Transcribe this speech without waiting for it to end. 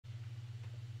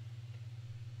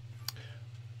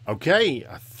Okay,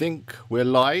 I think we're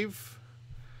live.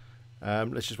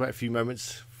 Let's just wait a few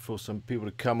moments for some people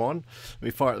to come on. Let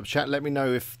me fire up the chat. Let me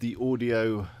know if the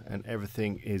audio and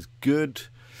everything is good.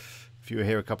 If you were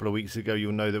here a couple of weeks ago,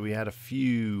 you'll know that we had a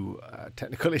few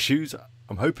technical issues.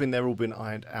 I'm hoping they're all been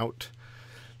ironed out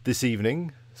this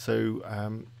evening. So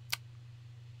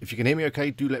if you can hear me okay,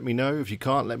 do let me know. If you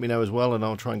can't, let me know as well, and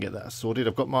I'll try and get that sorted.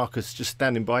 I've got Marcus just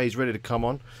standing by. He's ready to come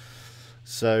on.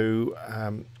 So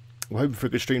we're hoping for a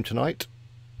good stream tonight.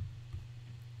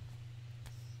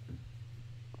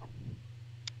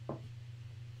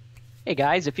 Hey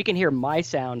guys, if you can hear my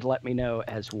sound, let me know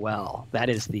as well.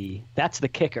 That's the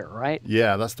kicker, right?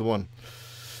 Yeah, that's the one.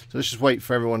 So let's just wait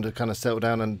for everyone to kind of settle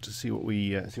down and to see what we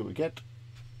get.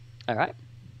 All right.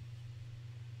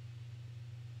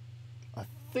 I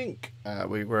think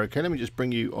we're okay. Let me just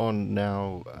bring you on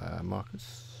now,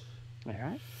 Marcus. All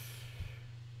right.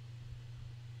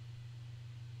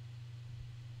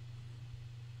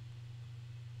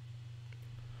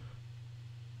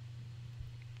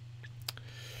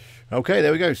 Okay,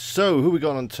 there we go. So, who we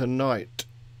got on tonight?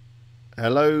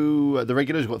 Hello, the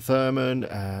regulars. We've got Thurman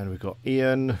and we've got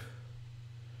Ian.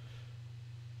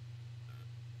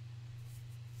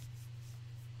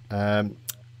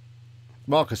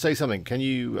 Marcus, say something. Can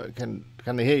you can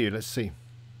they hear you? Let's see.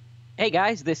 Hey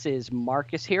guys, this is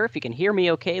Marcus here. If you can hear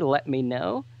me okay, let me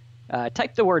know.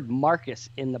 Type the word Marcus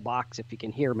in the box if you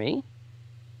can hear me.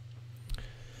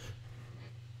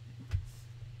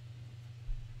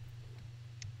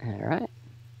 All right.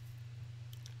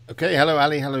 Okay, hello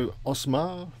Ali, hello Osmar.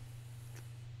 All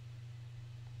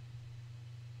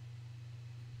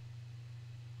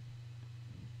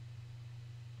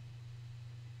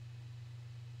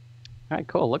right,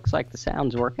 cool. Looks like the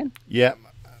sound's working. Yeah,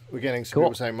 we're getting some Cool.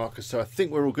 people saying Marcus, so I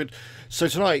think we're all good. So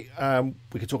tonight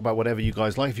we can talk about whatever you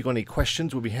guys like. If you've got any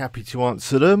questions, we'll be happy to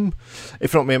answer them.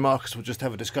 If not, me and Marcus will just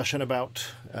have a discussion about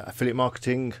affiliate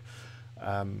marketing,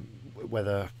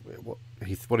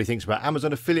 what he thinks about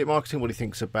Amazon affiliate marketing, what he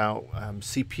thinks about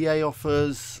CPA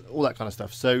offers, all that kind of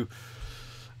stuff. So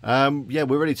yeah,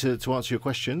 we're ready to answer your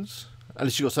questions.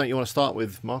 Unless you've got something you want to start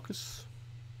with, Marcus.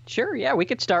 Sure, yeah, we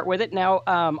could start with it. Now,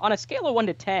 on a scale of 1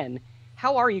 to 10,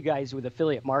 how are you guys with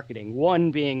affiliate marketing?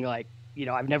 1 being like,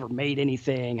 I've never made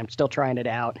anything, I'm still trying it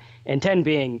out. And 10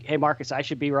 being, hey, Marcus, I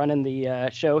should be running the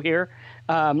show here.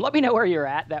 Let me know where you're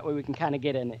at. That way we can kind of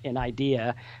get an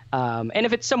idea. And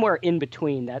if it's somewhere in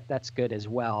between, that's good as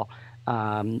well.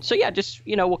 So yeah, just,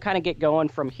 we'll kind of get going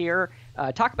from here.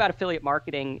 Talk about affiliate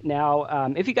marketing.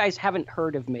 Now, if you guys haven't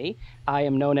heard of me, I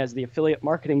am known as the Affiliate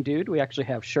Marketing Dude. We actually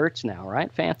have shirts now,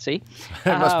 right? Fancy. It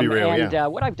must be real, and, yeah.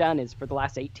 what I've done is for the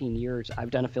last 18 years,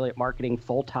 I've done affiliate marketing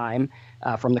full time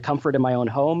from the comfort of my own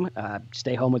home,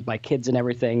 stay home with my kids and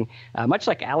everything, much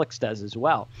like Alex does as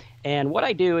well. And what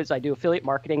I do is I do affiliate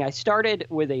marketing. I started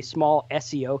with a small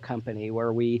SEO company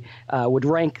where we would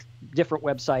rank different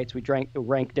websites. We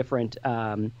rank different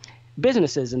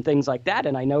businesses and things like that.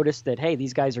 And I noticed that, hey,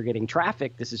 these guys are getting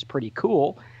traffic. This is pretty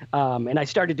cool. And I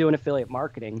started doing affiliate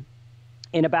marketing.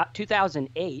 In about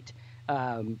 2008,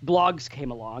 blogs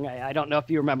came along. I don't know if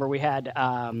you remember, we had,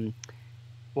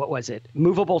 what was it?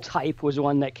 Movable Type was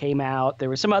one that came out. There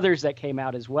were some others that came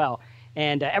out as well.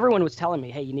 And everyone was telling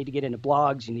me, hey, you need to get into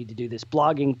blogs. You need to do this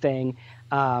blogging thing.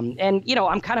 And,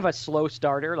 I'm kind of a slow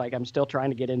starter. Like, I'm still trying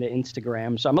to get into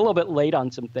Instagram. So I'm a little bit late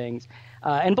on some things.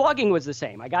 And blogging was the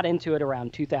same. I got into it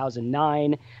around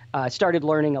 2009, started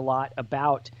learning a lot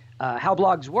about how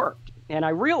blogs worked. And I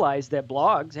realized that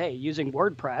blogs, hey, using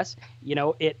WordPress,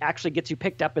 it actually gets you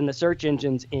picked up in the search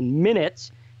engines in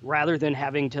minutes rather than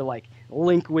having to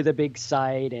link with a big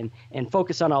site and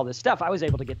focus on all this stuff. I was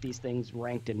able to get these things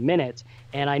ranked in minutes.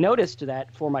 And I noticed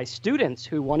that for my students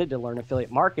who wanted to learn affiliate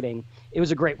marketing, it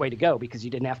was a great way to go because you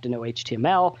didn't have to know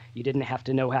HTML. You didn't have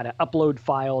to know how to upload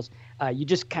files. You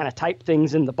just kind of type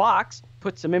things in the box,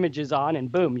 put some images on,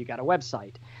 and boom, you got a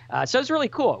website. So it was really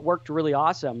cool. It worked really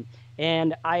awesome.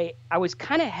 And I was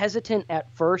kind of hesitant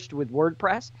at first with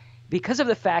WordPress because of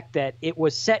the fact that it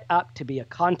was set up to be a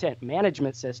content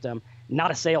management system,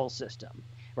 not a sales system,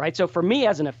 right? So for me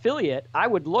as an affiliate, I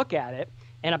would look at it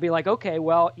and I'd be like, okay,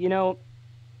 well,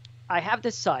 I have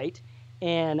this site,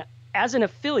 and as an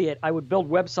affiliate, I would build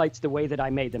websites the way that I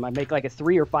made them. I'd make like a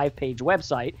 3 or 5 page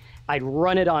website. I'd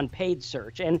run it on paid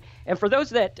search. And for those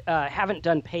that haven't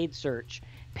done paid search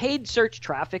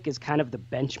traffic is kind of the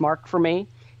benchmark for me,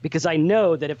 because I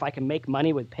know that if I can make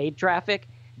money with paid traffic,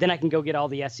 then I can go get all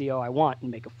the SEO I want and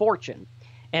make a fortune.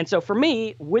 And so for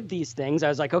me, with these things, I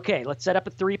was like, okay, let's set up a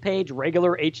 3 page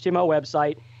regular HTML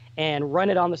website and run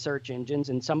it on the search engines.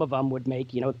 And some of them would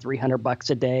make, you know, $300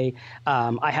 a day.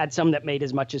 I had some that made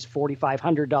as much as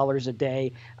 $4,500 a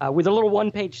day with a little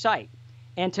one-page site.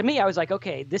 And to me, I was like,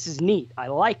 okay, this is neat. I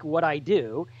like what I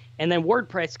do. And then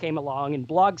WordPress came along and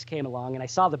blogs came along, and I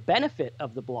saw the benefit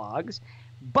of the blogs.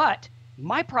 But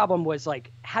my problem was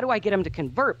like, how do I get them to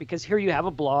convert? Because here you have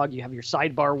a blog, you have your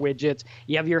sidebar widgets,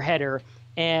 you have your header.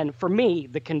 And for me,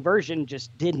 the conversion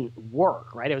just didn't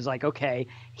work, right? It was like, okay,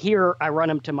 here I run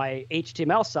them to my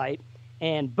HTML site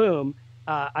and boom,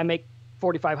 I make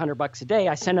 $4,500 a day.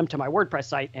 I send them to my WordPress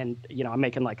site and, you know, I'm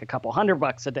making like a couple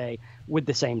 $100 a day with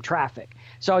the same traffic.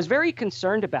 So I was very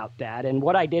concerned about that. And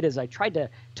what I did is I tried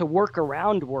to work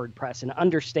around WordPress and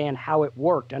understand how it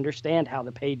worked, understand how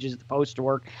the pages, the posts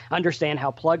work, understand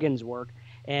how plugins work.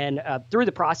 And through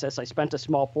the process, I spent a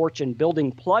small fortune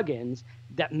building plugins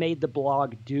that made the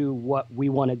blog do what we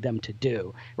wanted them to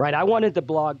do, right? I wanted the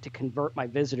blog to convert my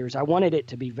visitors. I wanted it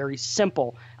to be very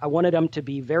simple. I wanted them to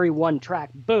be very one track.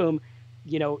 Boom,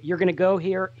 you know, you're going to go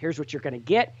here. Here's what you're going to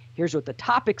get. Here's what the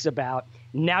topic's about.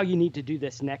 Now you need to do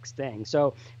this next thing.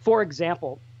 So, for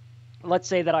example, let's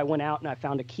say that I went out and I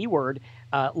found a keyword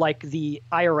like the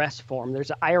IRS form.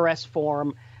 There's an IRS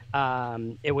form.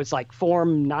 It was like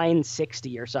form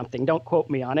 960 or something. Don't quote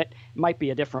me on it. It might be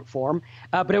a different form,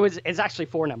 but it's actually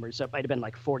 4 numbers. So it might have been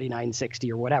like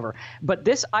 4960 or whatever. But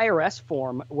this IRS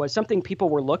form was something people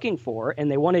were looking for and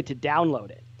they wanted to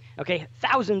download it. Okay,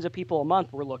 thousands of people a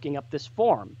month were looking up this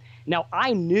form. Now,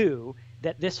 I knew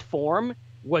that this form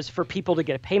was for people to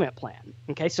get a payment plan.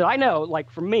 Okay, so I know, like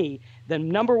for me, the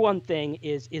number one thing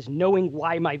is knowing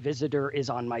why my visitor is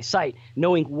on my site,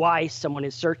 knowing why someone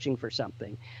is searching for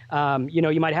something. You know,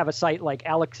 you might have a site like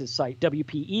Alex's site,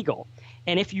 WP Eagle.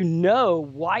 And if you know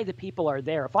why the people are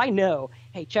there, if I know,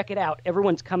 hey, check it out,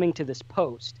 everyone's coming to this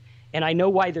post, and I know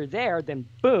why they're there, then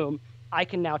boom, I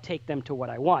can now take them to what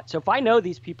I want. So if I know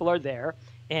these people are there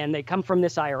and they come from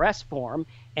this IRS form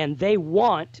and they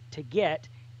want to get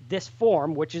this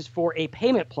form, which is for a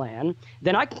payment plan,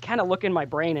 then I can kind of look in my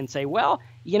brain and say, well,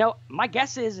 you know, my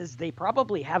guess is they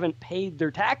probably haven't paid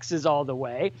their taxes all the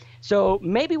way. So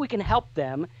maybe we can help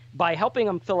them by helping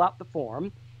them fill out the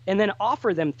form and then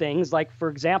offer them things like, for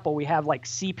example, we have like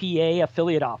CPA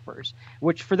affiliate offers,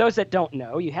 which for those that don't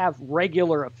know, you have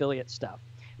regular affiliate stuff.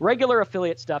 Regular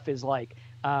affiliate stuff is like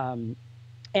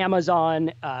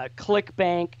Amazon,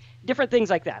 ClickBank, different things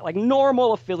like that, like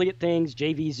normal affiliate things,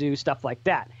 JVZoo, stuff like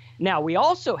that. Now, we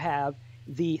also have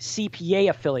the CPA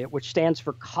affiliate, which stands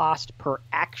for cost per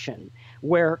action,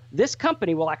 where this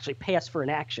company will actually pay us for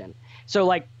an action. So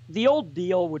like the old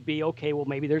deal would be, okay, well,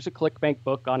 maybe there's a ClickBank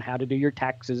book on how to do your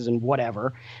taxes and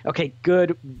whatever. Okay,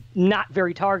 good, not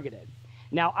very targeted.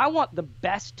 Now, I want the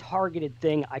best targeted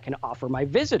thing I can offer my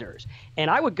visitors.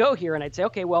 And I would go here and I'd say,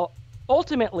 okay, well,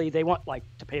 ultimately, they want like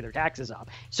to pay their taxes off.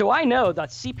 So I know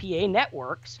that CPA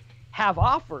networks have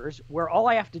offers where all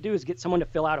I have to do is get someone to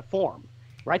fill out a form,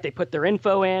 right? They put their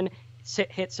info in,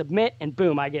 hit submit, and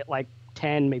boom, I get like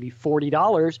 $10, maybe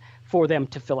 $40 for them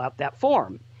to fill out that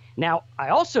form. Now, I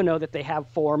also know that they have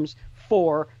forms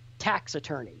for tax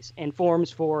attorneys and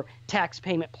forms for tax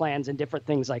payment plans and different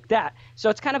things like that. So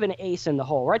it's kind of an ace in the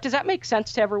hole, right? Does that make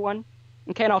sense to everyone?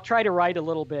 Okay, and I'll try to write a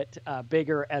little bit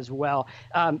bigger as well.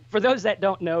 For those that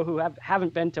don't know, who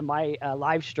haven't been to my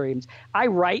live streams, I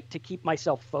write to keep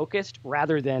myself focused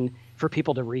rather than for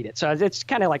people to read it. So it's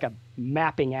kind of like a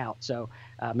mapping out. So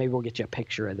maybe we'll get you a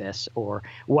picture of this or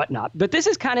whatnot. But this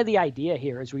is kind of the idea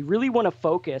here is we really want to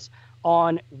focus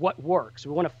on what works.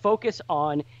 We want to focus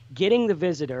on getting the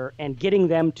visitor and getting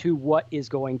them to what is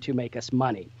going to make us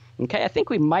money. Okay, I think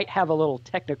we might have a little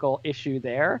technical issue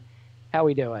there. How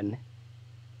we doing?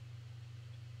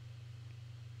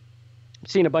 I'm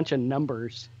seeing a bunch of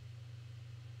numbers.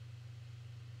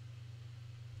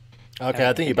 Okay,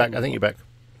 I think you're back. I think you're back.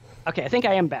 Okay, I think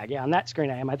I am back. Yeah, on that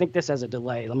screen I am. I think this has a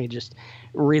delay. Let me just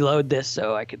reload this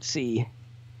so I could see.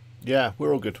 Yeah,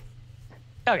 we're all good.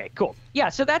 Okay, cool. Yeah,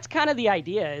 so that's kind of the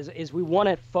idea is we want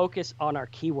to focus on our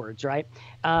keywords, right?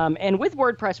 And with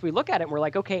WordPress, we look at it and we're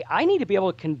like, okay, I need to be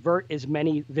able to convert as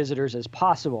many visitors as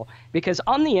possible because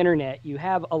on the internet, you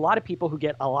have a lot of people who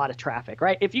get a lot of traffic,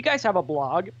 right? If you guys have a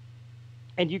blog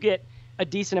and you get a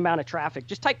decent amount of traffic,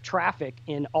 just type traffic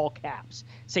in all caps,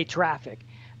 say traffic.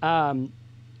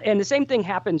 And the same thing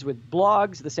happens with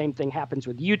blogs. The same thing happens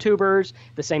with YouTubers.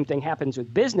 The same thing happens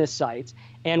with business sites.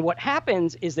 And what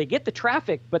happens is they get the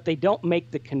traffic, but they don't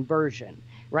make the conversion,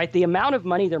 right? The amount of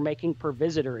money they're making per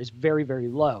visitor is very, very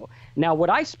low. Now, what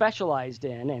I specialized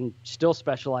in and still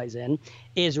specialize in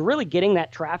is really getting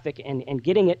that traffic and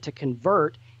getting it to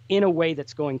convert in a way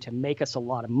that's going to make us a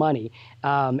lot of money.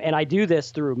 And I do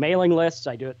this through mailing lists.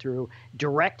 I do it through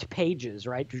direct pages,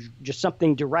 right? Just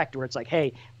something direct where it's like,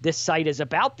 hey, this site is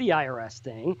about the IRS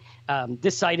thing.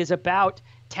 This site is about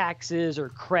taxes or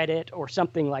credit or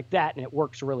something like that, and it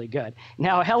works really good.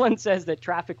 Now, Helen says that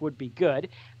traffic would be good.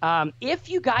 If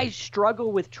you guys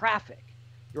struggle with traffic,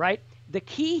 right, the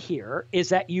key here is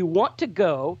that you want to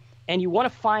go and you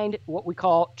want to find what we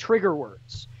call trigger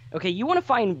words. Okay, you want to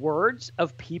find words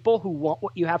of people who want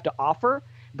what you have to offer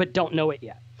but don't know it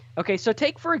yet. Okay, so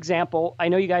take, for example, I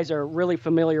know you guys are really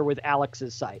familiar with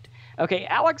Alex's site. Okay,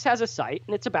 Alex has a site,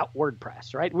 and it's about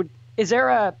WordPress, right? Is there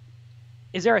a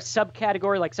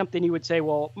subcategory, like something you would say,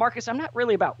 well, Marcus, I'm not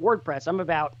really about WordPress. I'm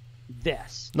about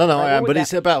this. No, right? I am, but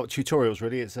it's about tutorials,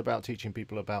 really. It's about teaching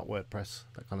people about WordPress,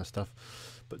 that kind of stuff.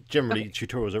 But generally,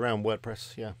 tutorials around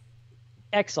WordPress, yeah.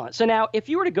 Excellent. So now, if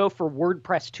you were to go for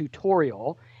WordPress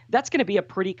tutorial, that's going to be a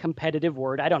pretty competitive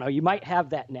word. I don't know. You might have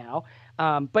that now.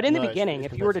 But in the beginning,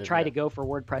 if you were to try to go for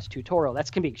WordPress tutorial,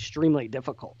 that's going to be extremely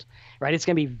difficult, right? It's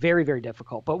going to be very, very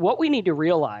difficult. But what we need to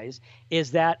realize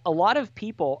is that a lot of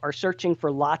people are searching for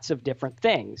lots of different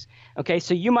things. Okay,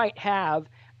 so you might have,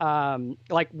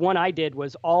 like one I did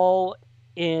was all-in-one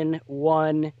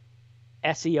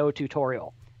SEO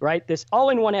tutorial. Right? This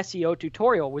all-in-one SEO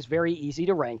tutorial was very easy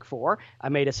to rank for. I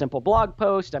made a simple blog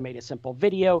post. I made a simple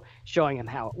video showing them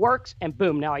how it works. And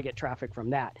boom, now I get traffic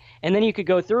from that. And then you could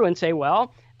go through and say,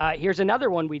 well, here's another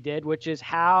one we did, which is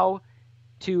how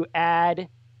to add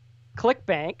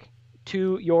ClickBank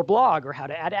to your blog or how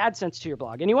to add AdSense to your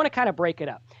blog. And you want to kind of break it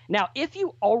up. Now, if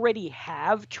you already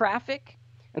have traffic,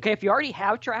 okay, if you already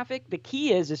have traffic, the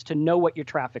key is to know what your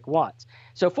traffic wants.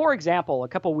 So, for example, a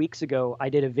couple weeks ago, I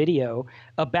did a video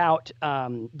about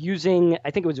using,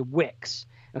 I think it was Wix.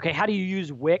 Okay, how do you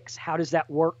use Wix? How does that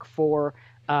work for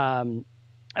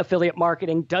affiliate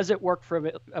marketing? Does it work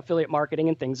for affiliate marketing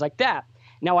and things like that?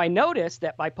 Now, I noticed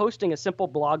that by posting a simple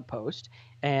blog post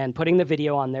and putting the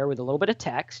video on there with a little bit of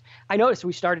text, I noticed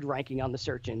we started ranking on the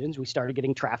search engines. We started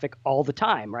getting traffic all the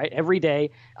time, right? Every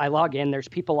day I log in, there's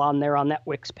people on there on that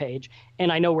Wix page,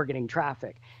 and I know we're getting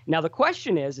traffic. Now, the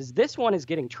question is this one is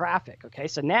getting traffic, okay?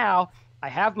 So now I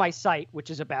have my site, which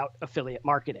is about affiliate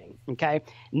marketing, okay?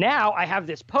 Now I have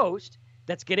this post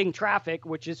that's getting traffic,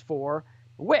 which is for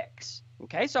Wix,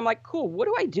 okay? So I'm like, cool, what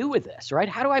do I do with this, right?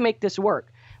 How do I make this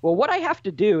work? Well, what I have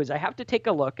to do is I have to take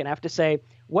a look and I have to say,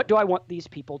 what do I want these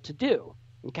people to do?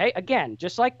 Okay, again,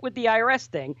 just like with the IRS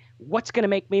thing, what's going to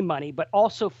make me money, but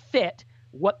also fit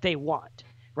what they want,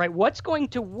 right? What's going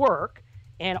to work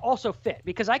and also fit?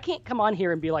 Because I can't come on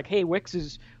here and be like, hey, Wix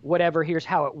is whatever, here's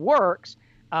how it works.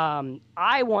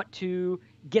 I want to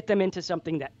get them into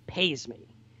something that pays me,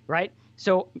 right?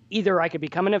 So either I could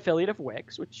become an affiliate of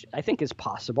Wix, which I think is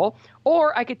possible,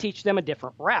 or I could teach them a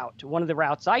different route. One of the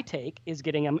routes I take is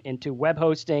getting them into web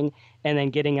hosting and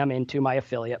then getting them into my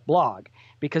affiliate blog.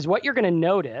 Because what you're going to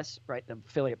notice, right, the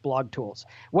affiliate blog tools,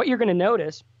 what you're going to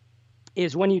notice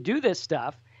is when you do this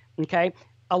stuff, okay,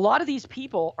 a lot of these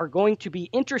people are going to be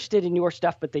interested in your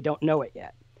stuff, but they don't know it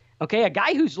yet. Okay, a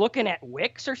guy who's looking at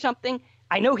Wix or something,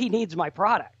 I know he needs my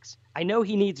products. I know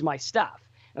he needs my stuff.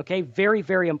 Okay, very,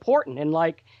 very important. And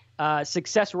like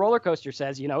Success Roller Coaster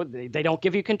says, you know, they don't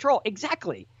give you control.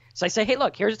 Exactly. So I say, hey,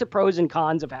 look, here's the pros and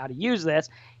cons of how to use this.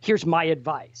 Here's my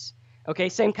advice. Okay,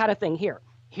 same kind of thing here.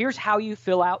 Here's how you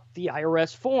fill out the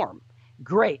IRS form.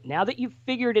 Great. Now that you've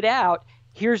figured it out,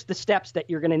 here's the steps that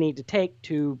you're going to need to take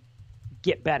to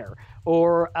get better.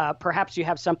 Or perhaps you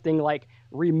have something like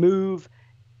remove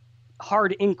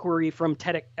hard inquiry from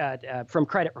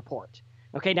credit report.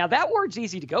 Okay, now that word's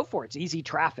easy to go for. It's easy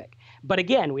traffic. But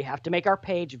again, we have to make our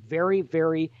page very,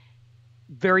 very,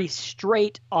 very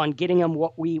straight on getting them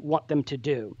what we want them to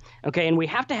do. Okay, and we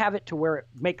have to have it to where it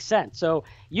makes sense. So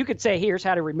you could say, here's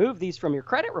how to remove these from your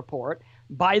credit report.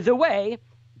 By the way,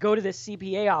 go to this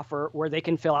CPA offer where they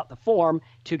can fill out the form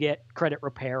to get credit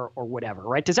repair or whatever,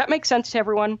 right? Does that make sense to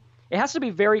everyone? It has to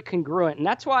be very congruent. And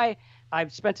that's why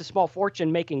I've spent a small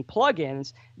fortune making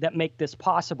plugins that make this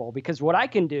possible, because what I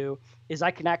can do is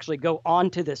I can actually go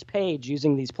onto this page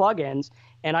using these plugins,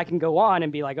 and I can go on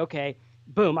and be like, okay,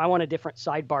 boom, I want a different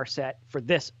sidebar set for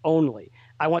this only.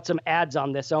 I want some ads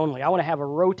on this only. I want to have a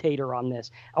rotator on this.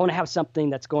 I want to have something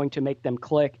that's going to make them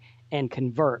click and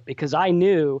convert, because I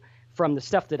knew from the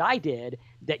stuff that I did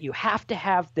that you have to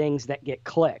have things that get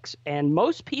clicks. And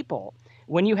most people,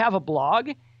 when you have a blog,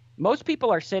 most people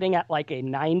are sitting at like a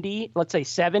 90, let's say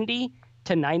 70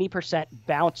 to 90%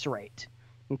 bounce rate.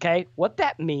 Okay. What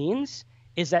that means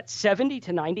is that 70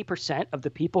 to 90% of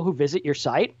the people who visit your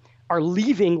site are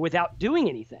leaving without doing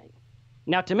anything.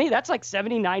 Now, to me, that's like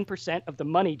 79% of the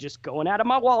money just going out of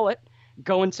my wallet,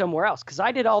 going somewhere else because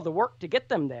I did all the work to get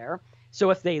them there. So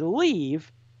if they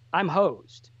leave, I'm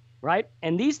hosed, right?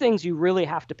 And these things you really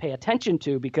have to pay attention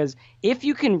to, because if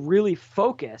you can really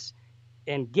focus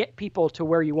and get people to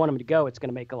where you want them to go, it's going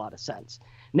to make a lot of sense.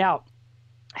 Now,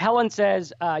 Helen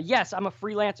says, yes, I'm a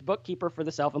freelance bookkeeper for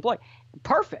the self-employed.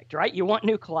 Perfect, right? You want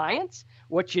new clients?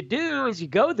 What you do is you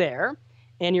go there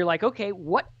and you're like, okay,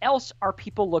 what else are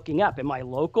people looking up? Am I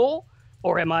local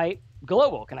or am I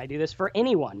global? Can I do this for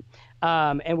anyone?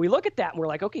 And we look at that and we're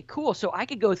like, okay, cool. So I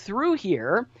could go through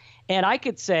here and I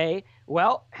could say,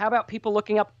 well, how about people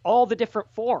looking up all the different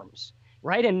forms,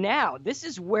 right? And now this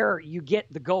is where you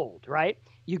get the gold, right?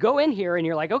 You go in here and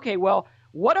you're like, okay, well,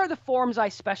 what are the forms I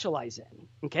specialize in?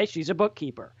 Okay, she's a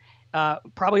bookkeeper.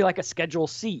 Probably like a Schedule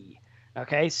C.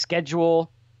 Okay, Schedule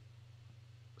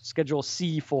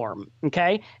C form.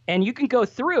 Okay, and you can go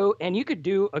through and you could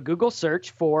do a Google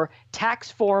search for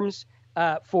tax forms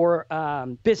for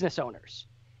business owners.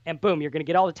 And boom, you're going to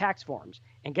get all the tax forms.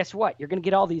 And guess what? You're going to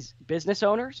get all these business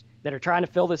owners that are trying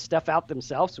to fill this stuff out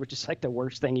themselves, which is like the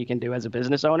worst thing you can do as a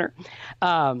business owner.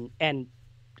 And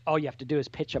all you have to do is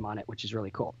pitch them on it, which is really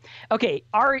cool. Okay,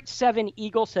 RH7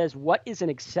 Eagle says, what is an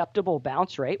acceptable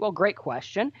bounce rate? Well, great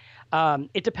question.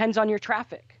 It depends on your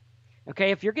traffic. Okay,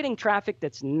 if you're getting traffic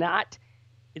that's not,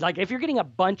 like if you're getting a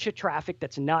bunch of traffic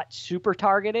that's not super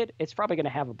targeted, it's probably going to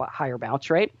have a higher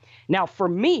bounce rate. Now, for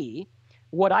me,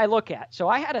 what I look at, so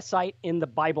I had a site in the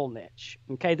Bible niche.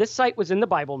 Okay, this site was in the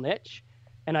Bible niche,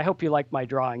 and I hope you like my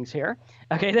drawings here.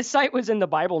 Okay, this site was in the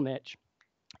Bible niche,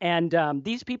 and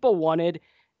these people wanted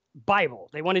Bible.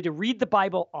 They wanted to read the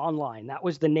Bible online. That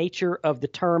was the nature of the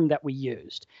term that we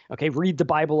used. Okay, read the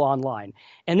Bible online.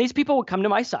 And these people would come to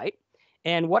my site.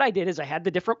 And what I did is I had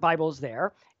the different Bibles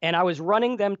there, and I was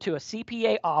running them to a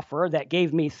CPA offer that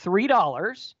gave me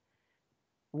 $3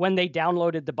 when they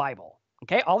downloaded the Bible.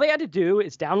 Okay, all they had to do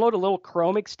is download a little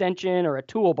Chrome extension or a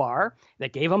toolbar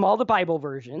that gave them all the Bible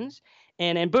versions,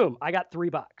 and then boom, I got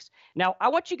 $3. Now, I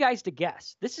want you guys to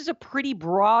guess. This is a pretty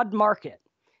broad market.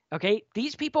 Okay,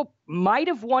 these people might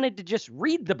have wanted to just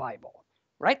read the Bible,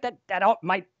 right? That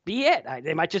might be it.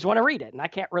 They might just want to read it, and I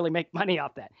can't really make money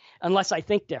off that unless I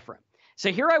think different.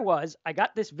 So here I was. I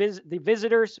got the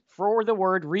visitors for the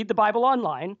word read the Bible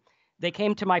online. They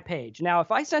came to my page. Now, if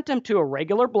I sent them to a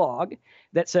regular blog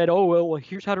that said, oh, well,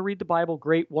 here's how to read the Bible,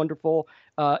 great, wonderful,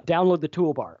 download the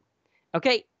toolbar.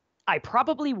 Okay, I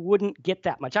probably wouldn't get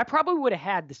that much. I probably would have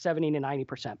had the 70 to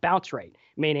 90% bounce rate,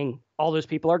 meaning all those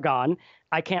people are gone.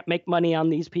 I can't make money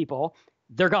on these people.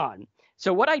 They're gone.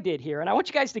 So what I did here, and I want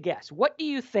you guys to guess, what do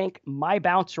you think my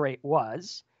bounce rate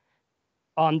was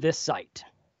on this site?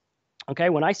 Okay,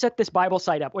 when I set this Bible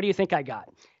site up, what do you think I got?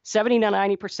 70 to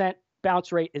 90%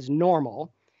 bounce rate is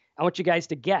normal. I want you guys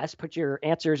to guess, put your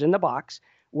answers in the box,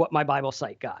 what my Bible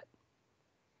site got.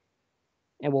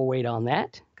 And we'll wait on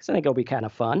that because I think it'll be kind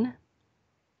of fun.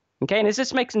 Okay, and is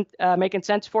this making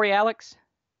sense for you, Alex?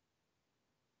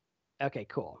 Okay,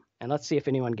 cool. And let's see if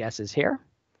anyone guesses here.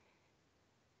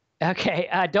 Okay,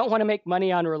 I don't want to make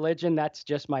money on religion. That's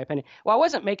just my opinion. Well, I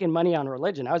wasn't making money on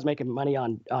religion. I was making money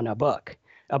on a book,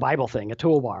 a Bible thing, a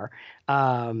toolbar.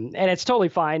 And it's totally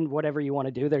fine, whatever you want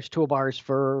to do. There's toolbars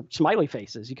for smiley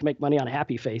faces. You can make money on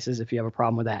happy faces if you have a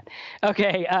problem with that.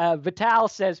 Okay, Vital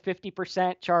says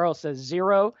 50%. Charles says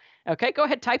 0. Okay, go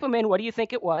ahead, type them in. What do you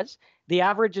think it was? The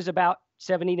average is about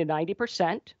 70 to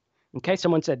 90%. Okay,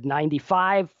 someone said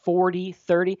 95, 40,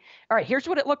 30. All right, here's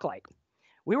what it looked like.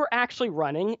 We were actually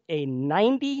running a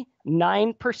 99%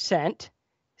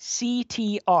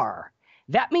 CTR.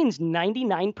 That means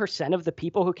 99% of the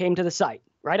people who came to the site,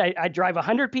 right? I drive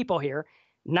 100 people here.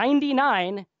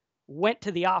 99 went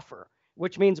to the offer,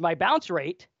 which means my bounce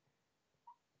rate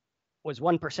was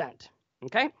 1%.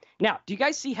 Okay. Now, do you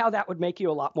guys see how that would make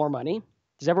you a lot more money?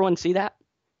 Does everyone see that?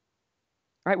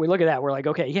 All right, we look at that. We're like,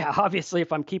 okay, yeah, obviously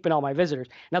if I'm keeping all my visitors.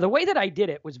 Now, the way that I did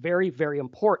it was very, very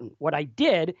important. What I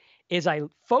did is I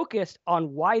focused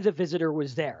on why the visitor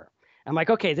was there. I'm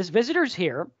like, okay, this visitor's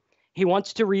here. He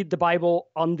wants to read the Bible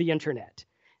on the internet.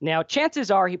 Now, chances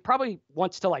are he probably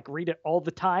wants to like read it all the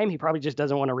time. He probably just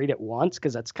doesn't want to read it once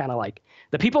because that's kind of like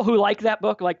the people who like that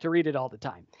book like to read it all the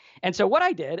time. And so what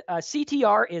I did,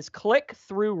 CTR is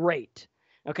click-through rate.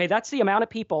 Okay, that's the amount of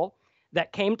people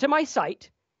that came to my site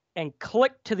and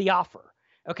click to the offer.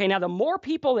 Okay, now the more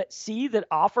people that see that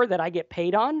offer that I get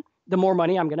paid on, the more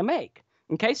money I'm going to make.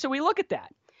 Okay, so we look at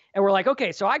that and we're like,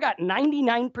 okay, so I got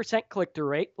 99% click-through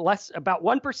rate, about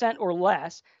 1% or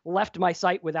less left my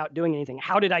site without doing anything.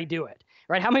 How did I do it?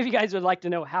 Right? How many of you guys would like to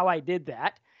know how I did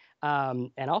that?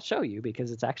 And I'll show you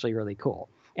because it's actually really cool.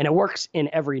 And it works in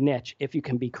every niche if you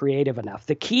can be creative enough.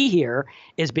 The key here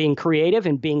is being creative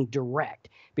and being direct.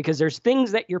 because there's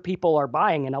things that your people are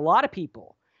buying. And a lot of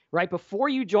people, right, before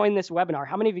you join this webinar,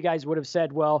 how many of you guys would have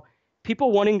said, well,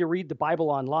 people wanting to read the Bible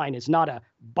online is not a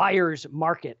buyer's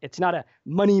market. It's not a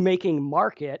money-making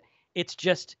market. It's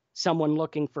just someone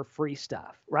looking for free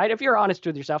stuff, right? If you're honest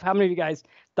with yourself, how many of you guys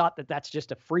thought that that's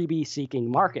just a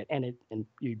freebie-seeking market? And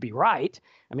you'd be right.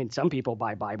 I mean, some people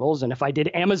buy Bibles, and if I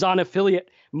did Amazon affiliate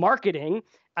marketing,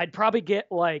 I'd probably get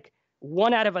like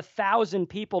 1 out of 1,000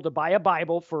 people to buy a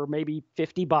Bible for maybe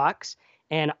 $50,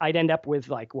 and I'd end up with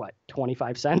like, what,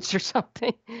 25 cents or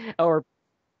something, or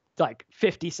like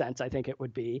 50 cents, I think it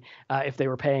would be, if they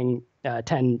were paying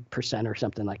 10% or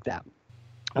something like that.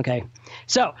 Okay,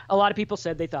 so a lot of people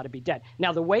said they thought it'd be dead.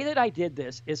 Now, the way that I did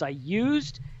this is I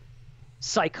used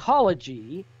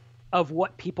psychology of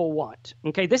what people want.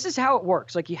 Okay, this is how it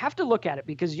works. Like, you have to look at it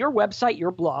because your website,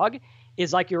 your blog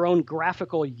is like your own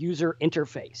graphical user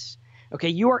interface. Okay,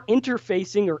 you are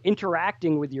interfacing or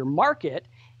interacting with your market,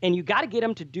 and you got to get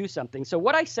them to do something. So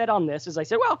what I said on this is I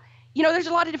said, well, you know, there's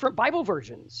a lot of different Bible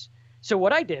versions. So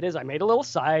what I did is I made a little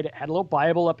side, it had a little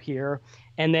Bible up here,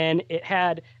 and then it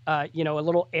had, you know, a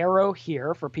little arrow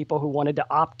here for people who wanted to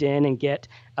opt in and get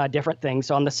different things.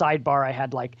 So on the sidebar, I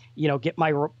had like, you know, get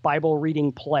my Bible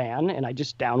reading plan, and I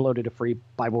just downloaded a free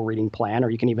Bible reading plan, or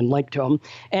you can even link to them.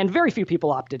 And very few people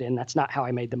opted in. That's not how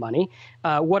I made the money.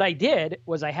 What I did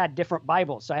was I had different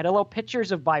Bibles. So I had a little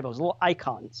pictures of Bibles, little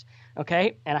icons,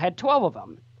 okay? And I had 12 of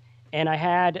them. And I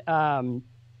had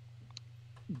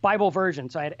Bible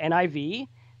versions. So I had NIV,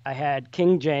 I had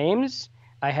King James,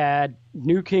 I had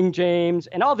New King James,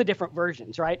 and all the different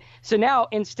versions, right? So now,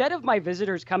 instead of my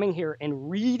visitors coming here and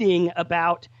reading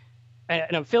about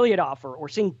an affiliate offer or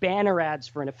seeing banner ads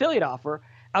for an affiliate offer,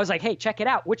 I was like, hey, check it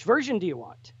out. Which version do you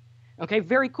want? Okay,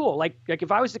 very cool. Like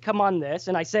if I was to come on this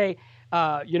and I say,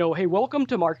 you know, hey, welcome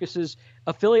to Marcus's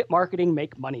affiliate marketing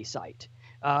make money site.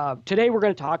 Today we're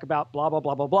going to talk about blah, blah,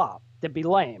 blah, blah, blah. That'd be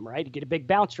lame, right? You get a big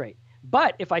bounce rate.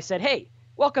 But if I said, hey,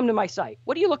 welcome to my site,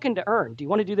 what are you looking to earn? Do you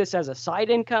want to do this as a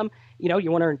side income? You know, you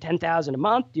want to earn $10,000 a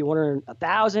month? Do you want to earn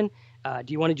 $1,000?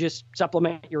 Do you want to just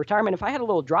supplement your retirement? If I had a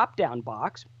little drop-down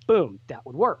box, boom, that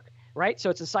would work, right? So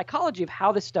it's a psychology of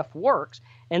how this stuff works.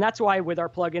 And that's why with our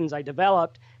plugins I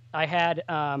developed, I had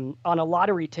on a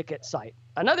lottery ticket site,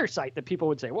 another site that people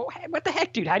would say, well, hey, what the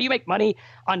heck, dude? How do you make money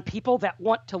on people that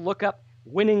want to look up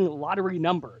winning lottery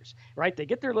numbers, right? They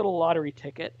get their little lottery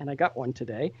ticket, and I got one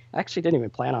today. I actually didn't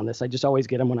even plan on this. I just always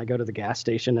get them when I go to the gas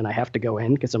station and I have to go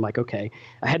in because I'm like, okay,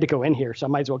 I had to go in here, so I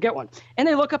might as well get one. And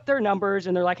they look up their numbers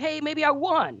and they're like, hey, maybe I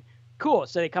won. Cool.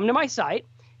 So they come to my site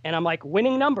and I'm like,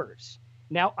 winning numbers.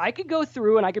 Now I could go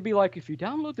through and I could be like, if you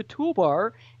download the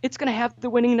toolbar, it's going to have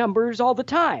the winning numbers all the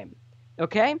time.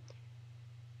 Okay?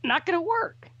 Not going to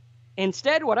work.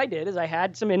 Instead, what I did is I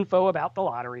had some info about the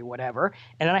lottery, whatever,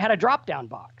 and then I had a drop-down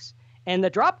box. And the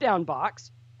drop-down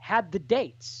box had the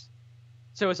dates.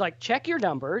 So it's like, check your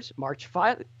numbers, March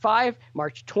 5,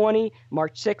 March 20,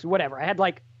 March 6, whatever. I had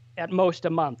like at most a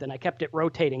month, and I kept it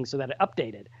rotating so that it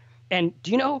updated. And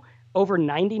do you know, over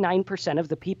 99% of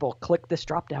the people clicked this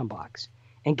drop-down box.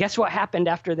 And guess what happened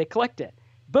after they clicked it?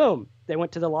 Boom, they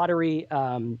went to the lottery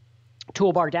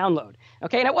toolbar download.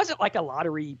 Okay, and it wasn't like a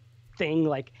lottery thing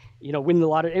like, you know, win the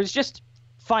lottery. It was just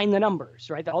find the numbers,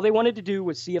 right? All they wanted to do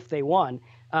was see if they won.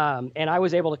 And I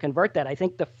was able to convert that. I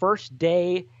think the first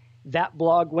day that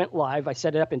blog went live, I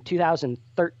set it up in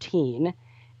 2013.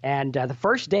 And the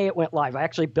first day it went live, I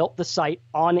actually built the site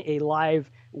on a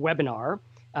live webinar.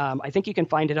 I think you can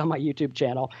find it on my YouTube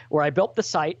channel, where I built the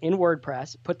site in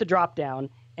WordPress, put the drop down,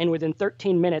 and within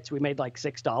 13 minutes, we made like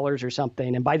 $6 or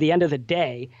something. And by the end of the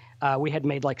day, we had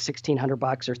made like $1,600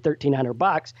 or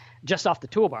 $1,300 just off the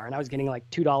toolbar. And I was getting like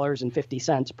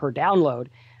 $2.50 per download.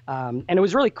 And it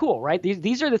was really cool, right?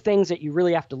 These are the things that you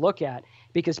really have to look at,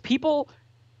 because people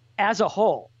as a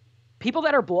whole, people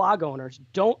that are blog owners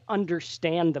don't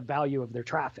understand the value of their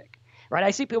traffic, right?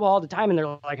 I see people all the time and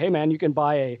they're like, hey, man, you can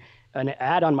buy an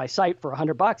ad on my site for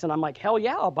 $100. And I'm like, hell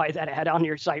yeah, I'll buy that ad on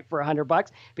your site for $100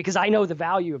 because I know the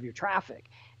value of your traffic.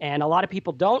 And a lot of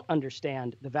people don't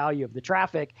understand the value of the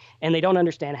traffic, and they don't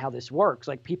understand how this works.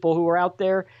 Like people who are out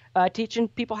there teaching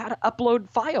people how to upload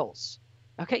files.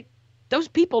 Okay, those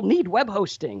people need web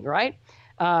hosting, right?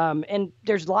 And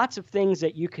there's lots of things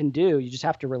that you can do. You just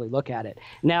have to really look at it.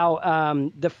 Now,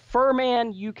 the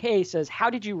Furman UK says, how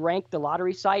did you rank the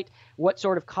lottery site? What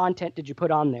sort of content did you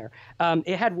put on there?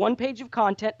 It had one page of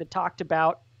content that talked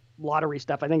about lottery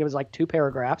stuff. I think it was like 2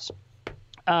 paragraphs.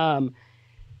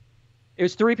 It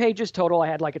was 3 pages total. I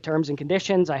had like a terms and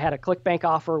conditions. I had a ClickBank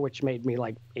offer, which made me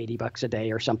like $80 a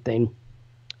day or something.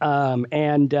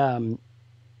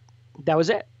 That was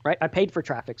it, right? I paid for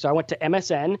traffic. So I went to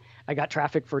MSN. I got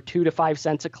traffic for 2 to 5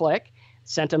 cents a click,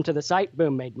 sent them to the site,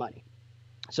 boom, made money.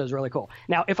 So it was really cool.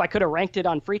 Now, if I could have ranked it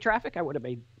on free traffic, I would have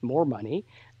made more money.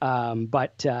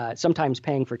 But sometimes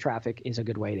paying for traffic is a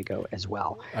good way to go as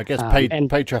well. I guess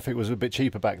paid traffic was a bit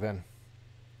cheaper back then.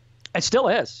 It still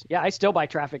is. Yeah, I still buy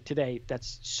traffic today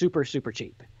that's super, super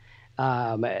cheap.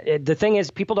 The thing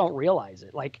is, people don't realize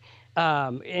it.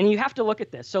 And you have to look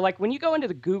at this. So like when you go into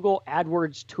the Google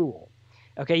AdWords tool,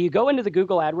 okay, you go into the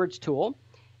Google AdWords tool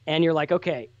and you're like,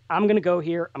 okay, I'm going to go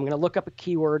here. I'm going to look up a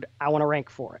keyword. I want to rank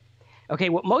for it. Okay,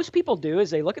 what most people do is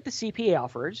they look at the CPA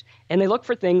offers and they look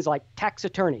for things like tax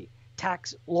attorney,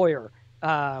 tax lawyer,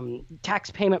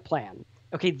 tax payment plan.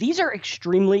 Okay, these are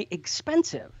extremely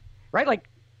expensive, right? Like,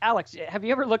 Alex, have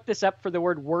you ever looked this up for the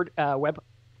word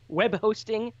web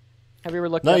hosting? Have you ever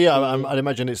looked? No, yeah, I'd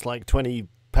imagine it's like £20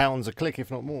 a click,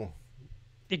 if not more.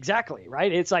 Exactly,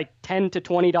 right? It's like $10 to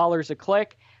 $20 a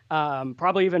click.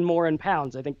 Probably even more in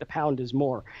pounds. I think the pound is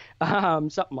more,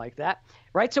 something like that,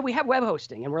 right? So we have web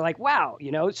hosting and we're like, wow,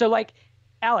 so like,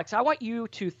 Alex, I want you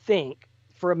to think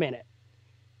for a minute.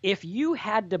 If you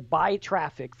had to buy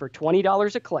traffic for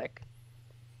 $20 a click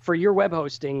for your web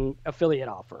hosting affiliate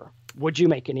offer, would you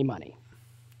make any money?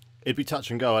 It'd be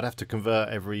touch and go. I'd have to convert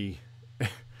every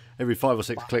 5 or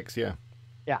 6 clicks, yeah.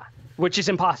 Yeah, which is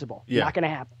impossible. Yeah. Not going to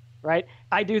happen. Right?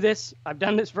 I do this. I've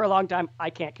done this for a long time. I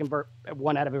can't convert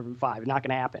 1 out of every 5. Not going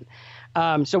to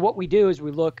happen. So what we do is we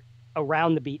look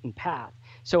around the beaten path.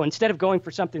 So instead of going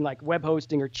for something like web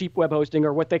hosting or cheap web hosting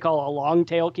or what they call a long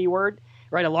tail keyword,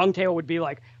 right? A long tail would be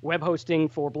like web hosting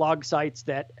for blog sites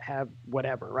that have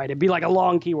whatever, right? It'd be like a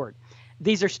long keyword.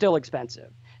 These are still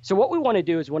expensive. So what we want to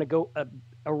do is we want to go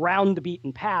around the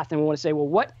beaten path and we want to say,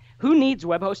 well, who needs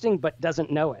web hosting but doesn't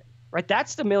know it, right?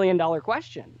 That's the $1 million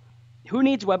question. Who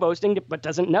needs web hosting but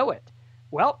doesn't know it?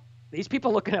 Well, these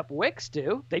people looking up Wix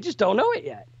do. They just don't know it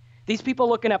yet. These people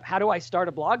looking up how do I start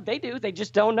a blog, they do. They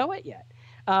just don't know it yet.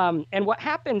 And what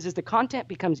happens is the content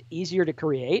becomes easier to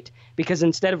create because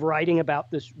instead of writing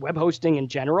about this web hosting in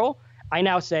general, I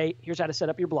now say, here's how to set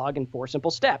up your blog in 4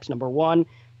 simple steps. Number 1,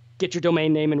 get your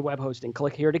domain name in web hosting.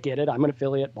 Click here to get it. I'm an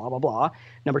affiliate, blah, blah, blah.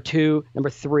 Number 2,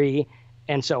 number 3,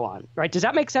 and so on. Right? Does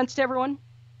that make sense to everyone?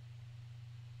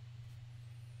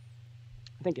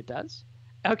 I think it does.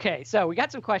 Okay, so we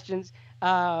got some questions.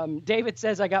 David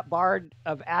says, I got barred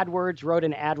of AdWords, wrote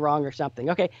an ad wrong or something.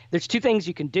 Okay, there's 2 things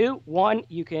you can do. 1,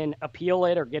 you can appeal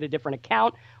it or get a different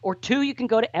account. Or 2, you can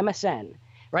go to MSN,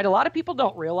 right? A lot of people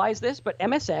don't realize this, but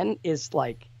MSN is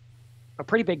like a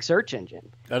pretty big search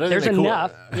engine. There's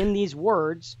enough in these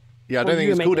words. Yeah, I don't think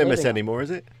it's called MSN anymore,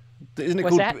 is it? Isn't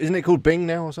it called Bing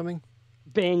now or something?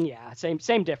 Bing, yeah,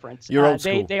 same difference. You're old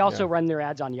school. They also run their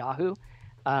ads on Yahoo.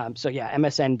 So yeah,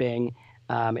 MSN Bing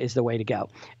is the way to go.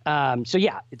 So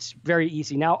yeah, it's very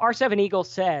easy. Now, R7 Eagle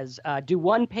says, do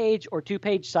 1-page or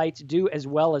 2-page sites do as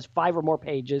well as 5 or more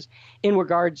pages in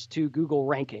regards to Google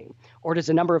ranking? Or does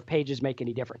the number of pages make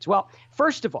any difference? Well,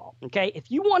 first of all, okay,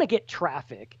 if you want to get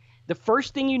traffic, the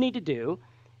first thing you need to do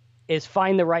is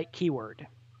find the right keyword.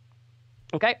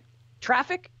 Okay,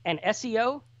 traffic and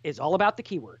SEO is all about the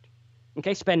keyword.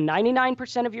 Okay, spend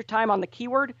 99% of your time on the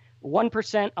keyword,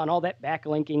 1% on all that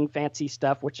backlinking fancy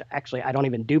stuff, which actually I don't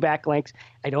even do backlinks.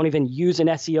 I don't even use an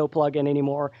SEO plugin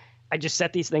anymore. I just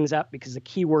set these things up because the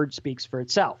keyword speaks for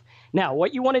itself. Now,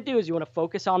 what you want to do is you want to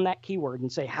focus on that keyword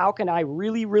and say, how can I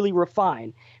really, really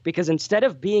refine? Because instead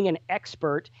of being an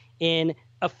expert in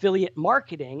affiliate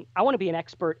marketing, I want to be an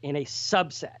expert in a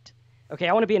subset. Okay,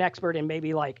 I want to be an expert in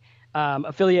maybe like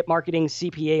affiliate marketing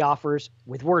CPA offers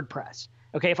with WordPress.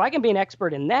 Okay, if I can be an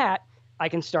expert in that, I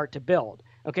can start to build.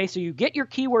 Okay, so you get your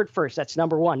keyword first. That's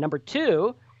number 1. Number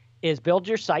 2 is build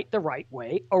your site the right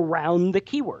way around the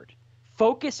keyword.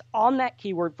 Focus on that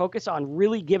keyword. Focus on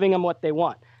really giving them what they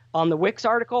want. On the Wix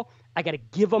article, I got to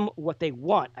give them what they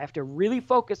want. I have to really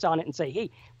focus on it and say, hey,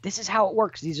 this is how it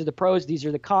works. These are the pros. These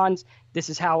are the cons. This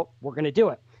is how we're going to do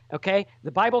it. Okay,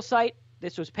 the Bible site,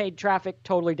 this was paid traffic,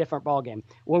 totally different ballgame.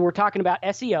 When we're talking about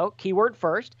SEO, keyword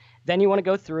first, then you want to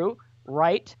go through,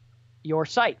 write your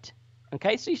site.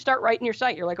 Okay, so you start writing your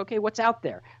site. You're like, okay, what's out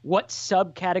there? What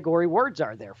subcategory words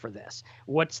are there for this?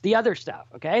 What's the other stuff?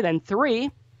 Okay, then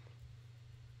 3,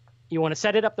 you want to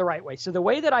set it up the right way. So the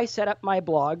way that I set up my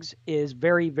blogs is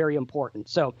very, very important.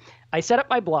 So I set up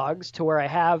my blogs to where I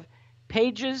have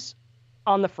pages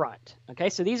on the front. Okay,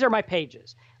 so these are my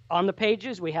pages. On the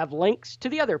pages, we have links to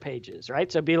the other pages, right?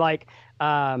 So it'd be like,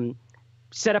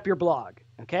 set up your blog.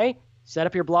 Okay, set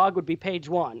up your blog would be page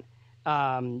 1.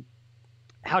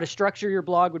 How to structure your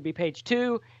blog would be page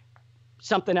 2.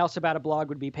 Something else about a blog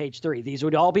would be page 3. These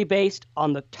would all be based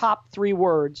on the top 3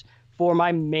 words for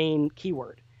my main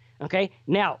keyword. Okay.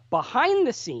 Now, behind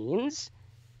the scenes,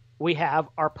 we have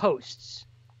our posts.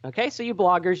 Okay. So you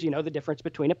bloggers, you know the difference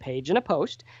between a page and a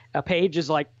post. A page is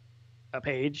like a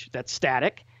page that's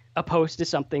static. A post is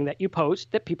something that you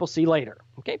post that people see later.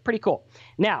 Okay. Pretty cool.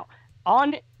 Now,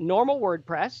 on normal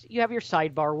WordPress, you have your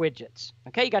sidebar widgets.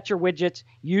 Okay. You got your widgets.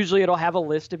 Usually it'll have a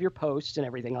list of your posts and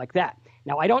everything like that.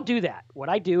 Now, I don't do that. What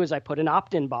I do is I put an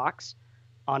opt-in box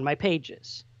on my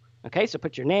pages. Okay, so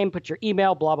put your name, put your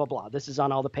email, blah, blah, blah. This is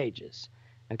on all the pages.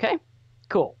 Okay,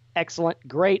 cool, excellent,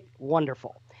 great,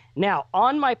 wonderful. Now,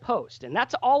 on my post, and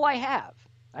that's all I have.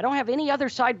 I don't have any other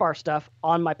sidebar stuff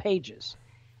on my pages.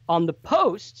 On the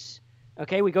posts,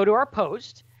 okay, we go to our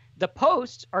post. The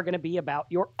posts are going to be about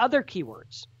your other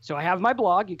keywords. So I have my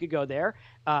blog. You could go there.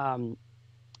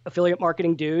 Affiliate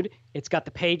Marketing Dude. It's got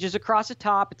the pages across the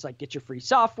top. It's like, get your free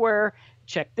software,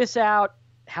 check this out,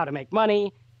 how to make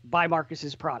money, buy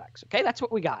Marcus's products. Okay, that's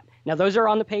what we got. Now, those are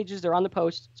on the pages. They're on the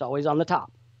posts. It's always on the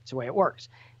top. That's the way it works.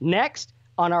 Next,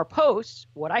 on our posts,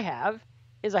 what I have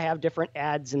is I have different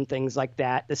ads and things like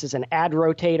that. This is an ad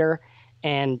rotator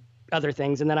and other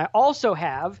things. And then I also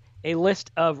have a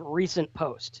list of recent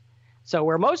posts. So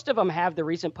where most of them have the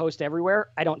recent post everywhere,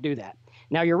 I don't do that.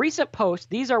 Now, your recent posts,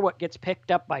 these are what gets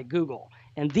picked up by Google.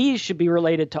 And these should be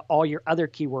related to all your other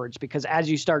keywords, because as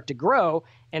you start to grow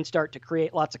and start to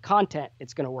create lots of content,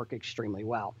 it's going to work extremely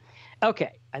well.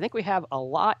 Okay, I think we have a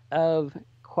lot of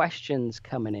questions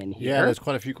coming in here. Yeah, there's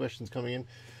quite a few questions coming in.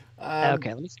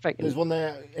 Okay, let me see if I can. There's one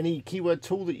there. Any keyword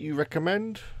tool that you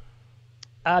recommend?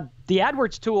 The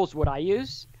AdWords tool is what I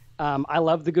use. I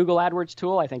love the Google AdWords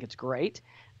tool. I think it's great.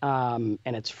 And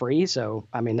it's free. So,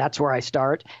 I mean, that's where I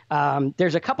start.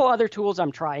 There's a couple other tools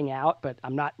I'm trying out, but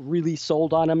I'm not really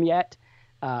sold on them yet.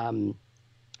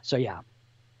 So, yeah.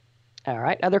 All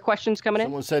right. Other questions coming in?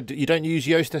 Someone said you don't use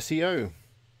Yoast SEO.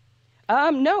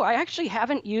 No, I actually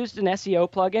haven't used an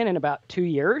SEO plugin in about 2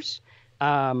 years.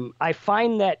 I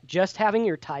find that just having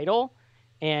your title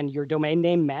and your domain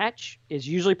name match is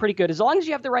usually pretty good, as long as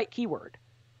you have the right keyword.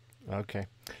 Okay.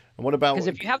 And what about... Because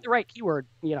if you have the right keyword,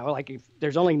 you know, like if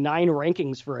there's only 9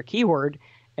 rankings for a keyword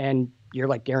and you're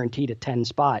like guaranteed a 10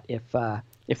 spot if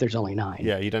there's only 9.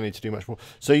 Yeah, you don't need to do much more.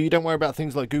 So you don't worry about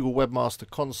things like Google Webmaster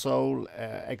Console,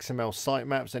 XML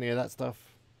sitemaps, any of that stuff?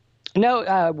 No,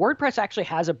 WordPress actually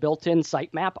has a built-in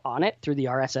sitemap on it through the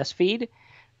RSS feed.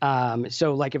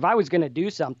 So like if I was going to do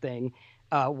something,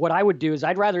 what I would do is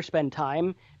I'd rather spend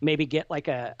time, maybe get like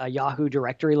a Yahoo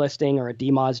directory listing or a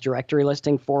DMOZ directory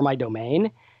listing for my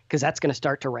domain, because that's going to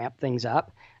start to ramp things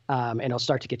up, and it'll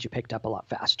start to get you picked up a lot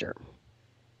faster.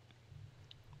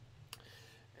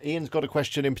 Ian's got a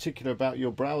question in particular about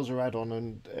your browser add-on,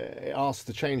 and it asks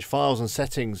to change files and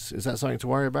settings. Is that something to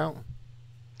worry about?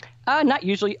 Not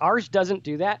usually. Ours doesn't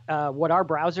do that. What our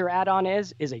browser add-on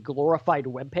is a glorified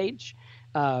web page.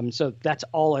 So that's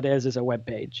all it is a web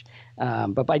page.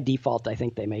 But by default, I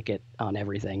think they make it on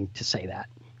everything to say that.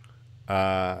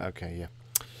 Okay, yeah.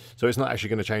 So it's not actually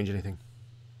going to change anything?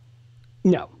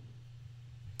 No.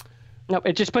 Nope,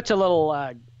 it just puts a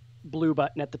little blue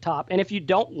button at the top. And if you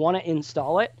don't want to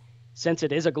install it, since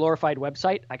it is a glorified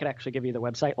website, I could actually give you the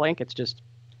website link. It's just,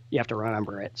 you have to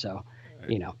remember it. So,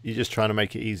 you know. You're just trying to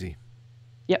make it easy.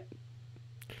 Yep.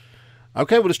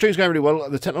 Okay, well, the stream's going really well.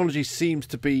 The technology seems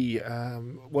to be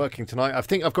working tonight. I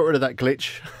think I've got rid of that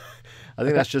glitch. I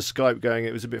think that's just Skype going.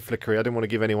 It was a bit flickery. I didn't want to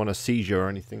give anyone a seizure or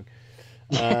anything.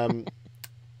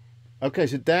 Okay,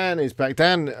 so Dan is back.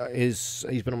 Dan he's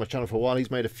been on my channel for a while. He's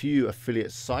made a few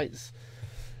affiliate sites.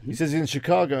 He says he's in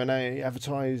Chicago and he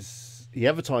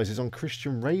advertises on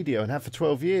Christian radio and have for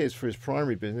 12 years for his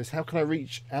primary business. How can I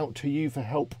reach out to you for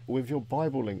help with your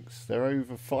Bible links? There are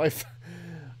over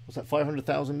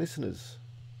 500,000 listeners.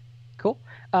 Cool.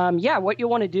 Yeah, what you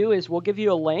want to do is we'll give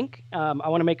you a link. I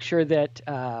want to make sure that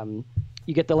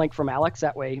you get the link from Alex.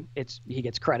 That way he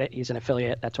gets credit. He's an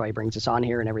affiliate. That's why he brings us on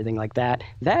here and everything like that.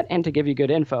 That and to give you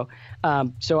good info.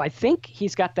 So I think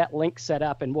he's got that link set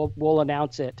up, and we'll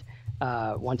announce it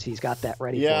once he's got that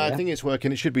ready. Yeah, for you. I think it's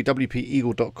working. It should be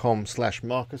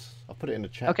wpeagle.com/Marcus. I'll put it in the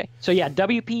chat. Okay. So yeah,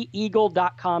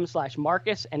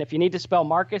 wpeagle.com/Marcus. And if you need to spell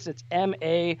Marcus, it's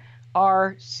MARCUS.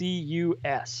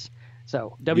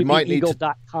 So you might need to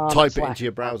wpeagle.com. type it into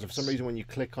your browser. For some reason, when you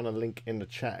click on a link in the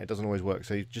chat, it doesn't always work.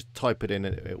 So you just type it in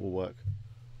and it will work.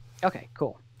 Okay,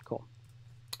 cool.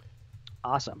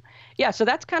 Awesome. Yeah, so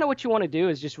that's kind of what you want to do,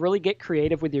 is just really get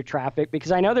creative with your traffic,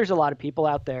 because I know there's a lot of people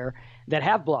out there that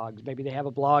have blogs. Maybe they have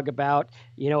a blog about,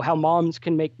 how moms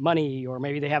can make money, or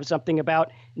maybe they have something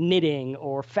about knitting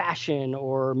or fashion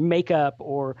or makeup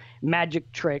or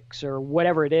magic tricks or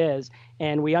whatever it is.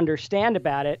 and we understand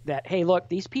about it that, hey, look,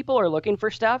 these people are looking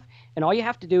for stuff, and all you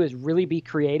have to do is really be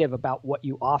creative about what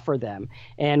you offer them.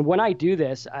 And when I do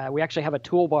this, we actually have a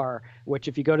toolbar, which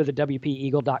if you go to the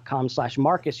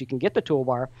wpeagle.com/Marcus, you can get the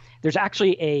toolbar. There's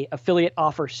actually a affiliate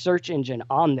offer search engine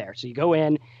on there. So you go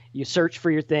in, you search for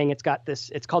your thing. It's got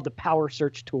this, it's called the Power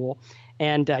Search tool.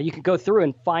 And you can go through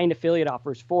and find affiliate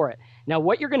offers for it. Now,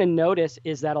 what you're going to notice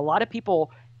is that a lot of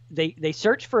people, they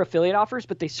search for affiliate offers,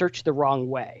 but they search the wrong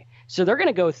way. So they're going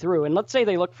to go through, and let's say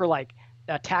they look for like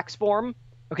a tax form.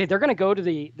 Okay, they're going to go to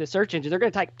the search engine. They're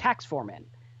going to type tax form in.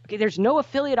 Okay, there's no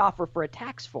affiliate offer for a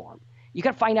tax form. You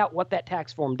got to find out what that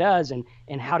tax form does and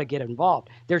how to get involved.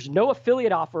 There's no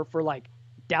affiliate offer for like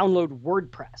download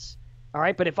WordPress. All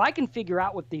right, but if I can figure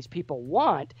out what these people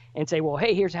want and say, well,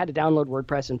 hey, here's how to download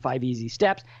WordPress in 5 easy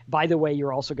steps. By the way,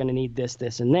 you're also going to need this,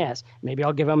 this, and this. Maybe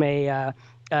I'll give them a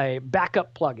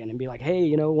backup plugin and be like, hey,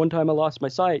 you know, one time I lost my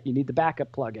site. You need the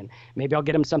backup plugin. Maybe I'll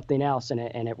get them something else, and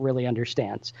it really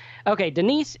understands. Okay,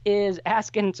 Denise is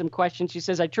asking some questions. She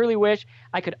says, I truly wish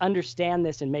I could understand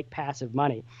this and make passive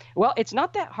money. Well, it's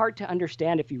not that hard to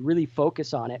understand if you really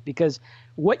focus on it, because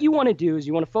what you want to do is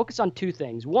you want to focus on two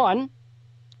things. One,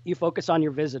 you focus on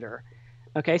your visitor.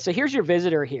 Okay, so here's your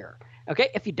visitor here. Okay,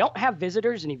 if you don't have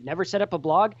visitors and you've never set up a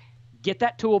blog, get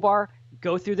that toolbar,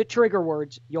 go through the trigger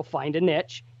words, you'll find a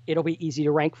niche. It'll be easy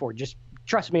to rank for. Just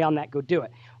trust me on that, go do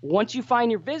it. Once you find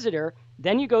your visitor,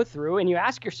 then you go through and you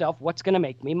ask yourself, what's going to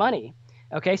make me money?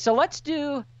 Okay, so let's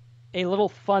do a little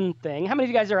fun thing. How many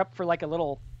of you guys are up for like a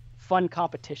little fun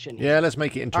competition here? Yeah, let's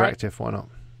make it interactive. Right. Why not?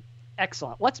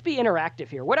 Excellent. Let's be interactive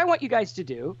here. What I want you guys to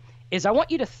do is I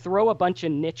want you to throw a bunch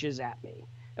of niches at me.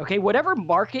 Okay, whatever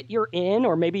market you're in,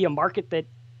 or maybe a market that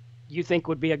you think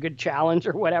would be a good challenge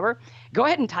or whatever, go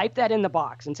ahead and type that in the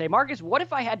box and say, Marcus, what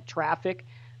if I had traffic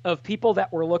of people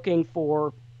that were looking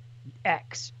for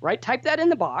X, right? Type that in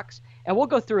the box, and we'll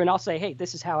go through and I'll say, hey,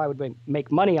 this is how I would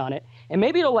make money on it. And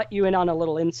maybe it'll let you in on a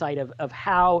little insight of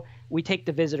how we take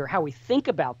the visitor, how we think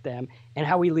about them, and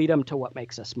how we lead them to what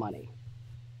makes us money.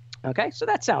 Okay, so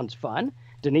that sounds fun.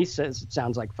 Denise says it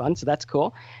sounds like fun, so that's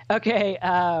cool. Okay,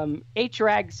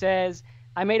 HRAG says,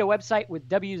 I made a website with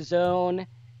WZone.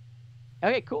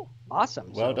 Okay, cool.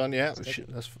 Awesome. Well done, yeah.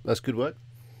 That's good work.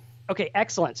 Okay,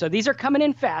 excellent. So these are coming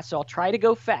in fast, so I'll try to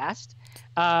go fast.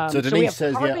 So Denise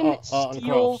says, yeah, art and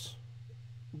crafts.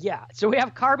 Yeah, so we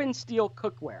have carbon steel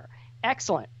cookware.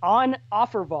 Excellent. On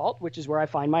Offer Vault, which is where I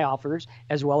find my offers,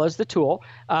 as well as the tool,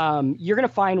 you're going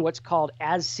to find what's called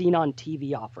as seen on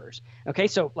TV offers. Okay,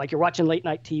 so like you're watching late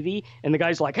night TV, and the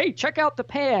guy's like, hey, check out the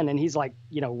pan. And he's like,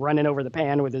 you know, running over the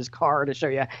pan with his car to show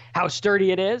you how sturdy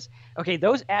it is. Okay,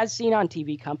 those as seen on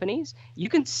TV companies, you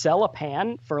can sell a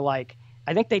pan for like,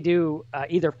 I think they do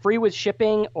either free with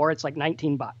shipping or it's like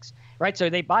 $19, right?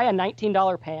 So they buy a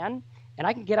 $19 pan, and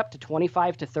I can get up to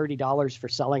 $25 to $30 for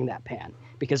selling that pan,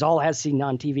 because all as seen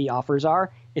on TV offers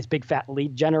is big fat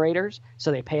lead generators.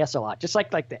 So they pay us a lot, just like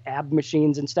the ab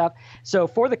machines and stuff. So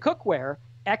for the cookware,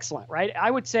 excellent, right? I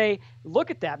would say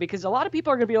look at that, because a lot of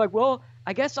people are going to be like, well,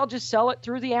 I guess I'll just sell it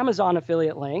through the Amazon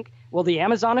affiliate link. Well, the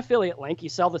Amazon affiliate link, you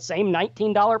sell the same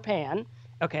 $19 pan,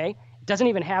 okay? It doesn't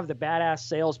even have the badass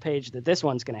sales page that this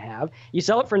one's going to have. You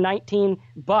sell it for $19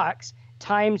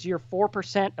 times your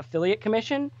 4% affiliate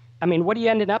commission. I mean, what are you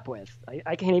ending up with?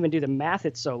 I can't even do the math.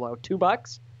 It's so low.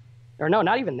 $2? Or no,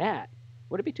 not even that.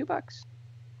 Would it be $2?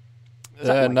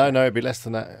 No, it'd be less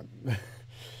than that.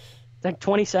 Like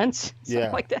 20 cents?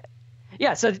 Something like that.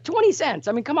 Yeah, so 20 cents.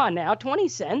 I mean, come on now, 20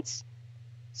 cents?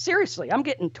 Seriously, I'm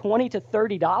getting $20 to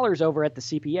 $30 over at the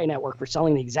CPA network for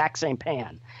selling the exact same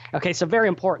pan. Okay, so very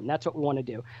important. That's what we want to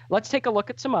do. Let's take a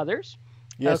look at some others.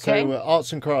 Yeah, okay. So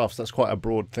arts and crafts, that's quite a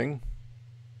broad thing.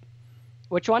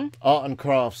 Which one? Art and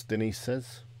crafts, Denise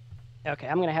says. Okay,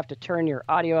 I'm going to have to turn your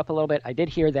audio up a little bit. I did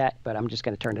hear that, but I'm just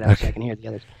going to turn it up so I can hear the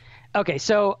others. Okay,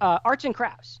 so arts and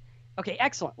crafts. Okay,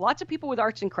 excellent. Lots of people with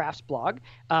arts and crafts blog.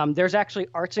 There's actually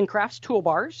arts and crafts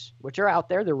toolbars, which are out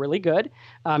there. They're really good.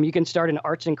 You can start an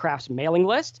arts and crafts mailing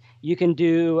list. You can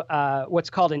do what's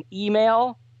called an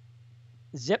email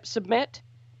zip submit.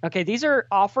 Okay, these are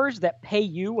offers that pay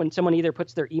you when someone either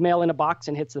puts their email in a box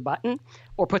and hits the button,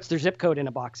 or puts their zip code in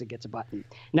a box and gets a button.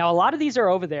 Now, a lot of these are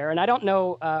over there, and I don't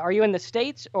know, are you in the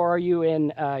States or are you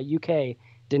in UK,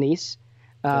 Denise?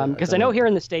 Because I know here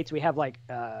in the States we have like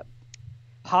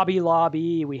Hobby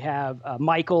Lobby, we have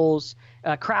Michael's,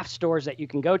 craft stores that you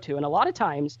can go to. And a lot of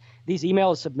times these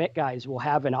email submit guys will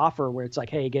have an offer where it's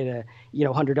like, hey, get a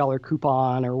 $100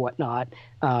 coupon or whatnot.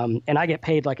 And I get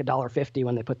paid like $1.50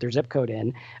 when they put their zip code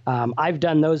in. I've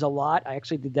done those a lot. I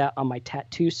actually did that on my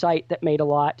tattoo site that made a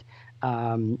lot.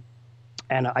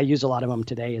 and I use a lot of them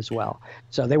today as well.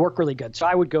 So they work really good. So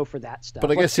I would go for that stuff.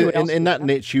 But I guess in that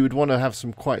niche, you would want to have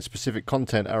some quite specific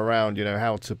content around,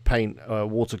 how to paint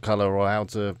watercolor or how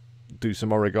to do some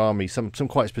origami, some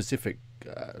quite specific.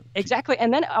 Exactly.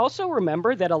 And then also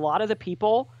remember that a lot of the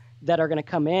people that are going to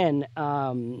come in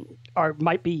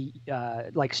might be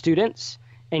like students,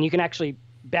 and you can actually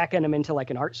back end them into like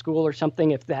an art school or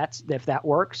something if that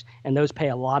works, and those pay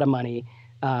a lot of money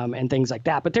and things like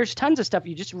that. But there's tons of stuff.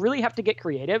 You just really have to get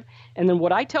creative. And then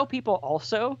what I tell people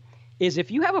also is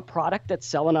if you have a product that's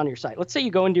selling on your site, let's say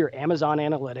you go into your Amazon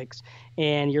Analytics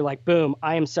and you're like, boom,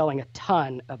 I am selling a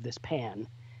ton of this pan,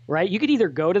 right? You could either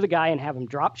go to the guy and have him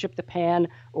drop ship the pan,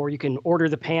 or you can order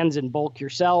the pans in bulk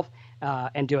yourself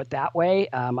and do it that way.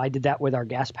 I did that with our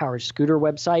gas powered scooter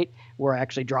website, where I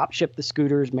actually drop shipped the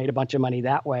scooters, made a bunch of money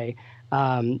that way.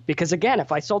 Because again,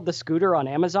 if I sold the scooter on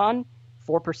Amazon,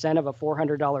 4% of a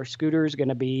 $400 scooter is going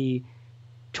to be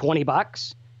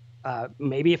 $20,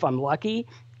 maybe if I'm lucky.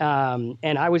 And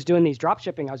I was doing these drop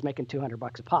shipping, I was making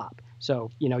 $200 a pop.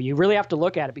 So, you really have to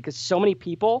look at it, because so many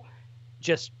people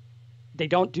they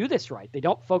don't do this right. They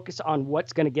don't focus on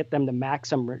what's going to get them the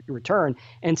maximum return.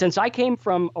 And since I came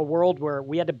from a world where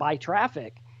we had to buy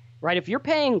traffic, right? If you're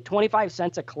paying 25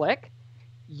 cents a click,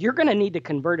 you're going to need to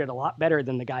convert it a lot better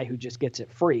than the guy who just gets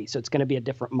it free. So it's going to be a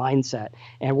different mindset.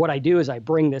 And what I do is I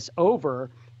bring this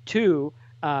over to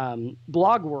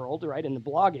blog world, right, in the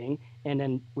blogging, and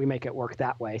then we make it work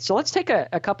that way. So let's take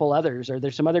a couple others. Are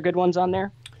there some other good ones on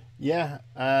there? Yeah,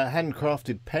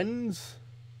 handcrafted pens.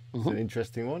 It's an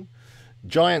interesting one.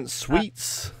 Giant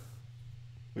sweets,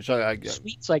 which I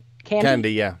sweets like candy.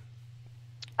 Candy, yeah.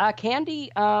 Candy,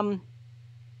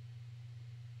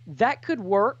 that could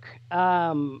work.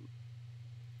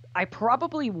 I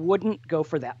probably wouldn't go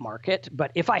for that market,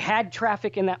 but if I had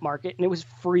traffic in that market and it was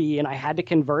free and I had to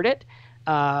convert it,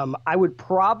 I would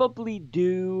probably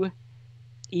do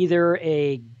either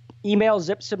a email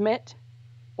zip submit,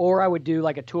 or I would do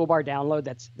like a toolbar download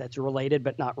that's related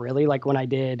but not really, like when I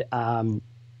did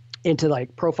into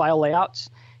like profile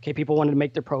layouts. Okay, people wanted to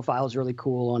make their profiles really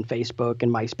cool on Facebook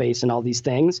and MySpace and all these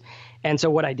things. And so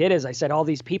what I did is I said, all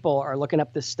these people are looking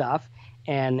up this stuff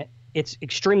and it's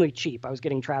extremely cheap. I was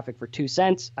getting traffic for 2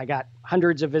 cents. I got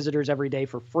hundreds of visitors every day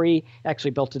for free,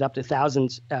 actually built it up to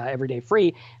thousands every day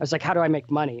free. I was like, how do I make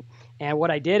money? And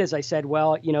what I did is I said,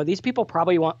 well, these people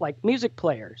probably want like music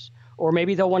players, or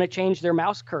maybe they'll want to change their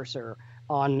mouse cursor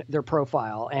on their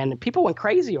profile. And people went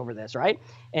crazy over this, right?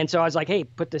 And so I was like, hey,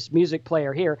 put this music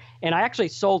player here. And I actually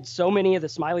sold so many of the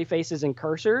smiley faces and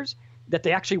cursors that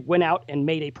they actually went out and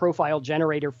made a profile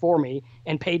generator for me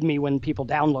and paid me when people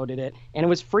downloaded it. And it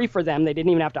was free for them. They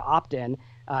didn't even have to opt in.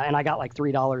 And I got like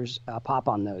 $3 pop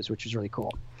on those, which is really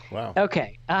cool. Wow.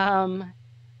 Okay.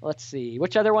 Let's see.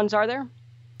 Which other ones are there?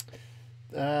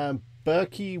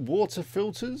 Berkey water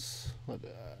filters.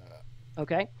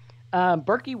 Okay.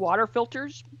 Berkey water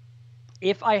filters.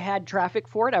 If I had traffic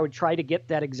for it, I would try to get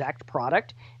that exact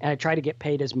product, and I try to get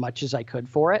paid as much as I could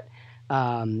for it.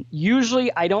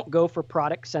 Usually I don't go for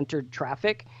product centered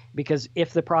traffic, because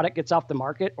if the product gets off the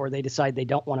market or they decide they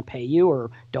don't want to pay you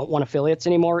or don't want affiliates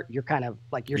anymore, you're kind of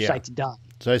like your site's done.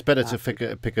 So it's better to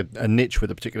pick a niche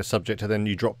with a particular subject, and then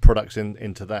you drop products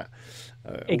into that.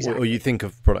 Exactly. Or you think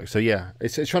of products. So yeah,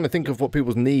 it's trying to think of what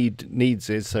people's needs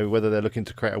is. So whether they're looking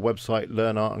to create a website,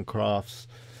 learn art and crafts,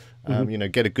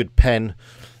 get a good pen,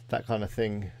 that kind of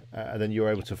thing, and then you're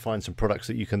able to find some products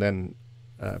that you can then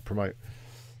promote.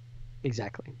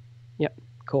 Exactly. Yep.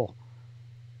 Cool.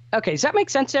 Okay, does that make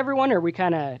sense to everyone, or are we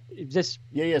kind of just...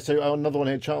 Yeah. So another one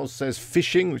here, Charles says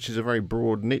fishing, which is a very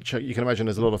broad niche. You can imagine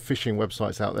there's a lot of fishing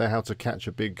websites out there, how to catch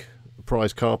a big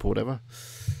prize carp or whatever.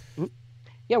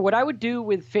 Yeah, what I would do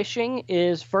with fishing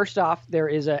is, first off, there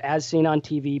is a As Seen on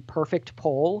TV perfect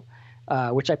pole,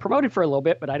 which I promoted for a little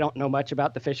bit, but I don't know much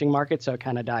about the fishing market, so it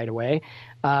kind of died away.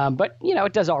 But,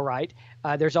 it does all right.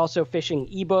 There's also fishing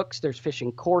ebooks. There's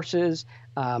fishing courses.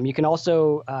 You can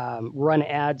also run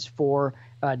ads for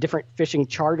different fishing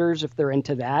charters if they're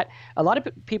into that. A lot of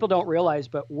people don't realize,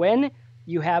 but when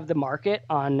you have the market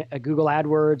on Google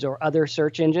AdWords or other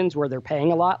search engines where they're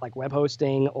paying a lot, like web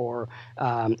hosting or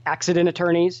accident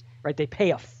attorneys, right? They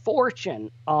pay a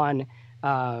fortune on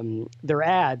their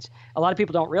ads. A lot of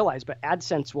people don't realize, but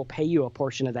AdSense will pay you a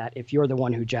portion of that if you're the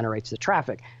one who generates the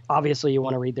traffic. Obviously, you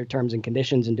want to read their terms and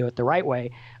conditions and do it the right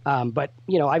way. But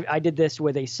I did this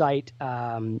with a site.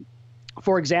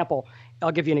 For example,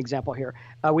 I'll give you an example here.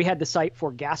 We had the site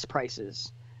for gas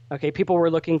prices. Okay, people were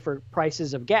looking for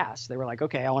prices of gas. They were like,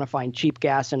 okay, I want to find cheap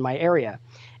gas in my area.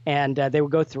 And they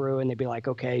would go through and they'd be like,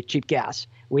 okay, cheap gas.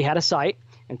 We had a site,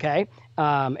 Okay.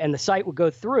 And the site would go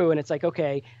through and it's like,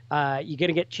 okay, you're going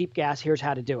to get cheap gas. Here's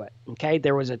how to do it. Okay.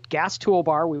 There was a gas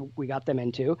toolbar we got them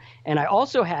into. And I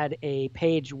also had a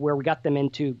page where we got them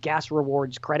into gas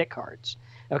rewards credit cards.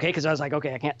 Okay. Because I was like,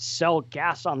 okay, I can't sell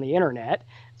gas on the internet.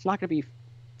 It's not going to be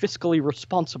fiscally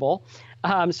responsible.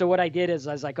 So what I did is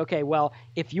I was like, okay, well,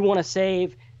 if you want to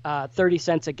save 30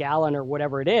 cents a gallon or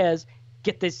whatever it is,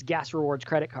 get this gas rewards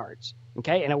credit cards.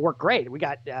 Okay. And it worked great. We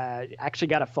got actually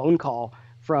got a phone call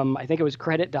from, I think it was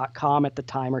credit.com at the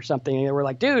time or something. And they were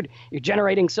like, dude, you're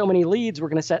generating so many leads. We're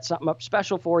going to set something up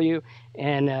special for you.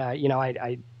 And,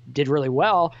 I did really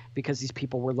well because these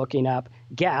people were looking up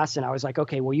gas. And I was like,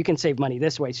 okay, well, you can save money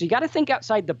this way. So you got to think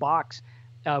outside the box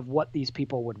of what these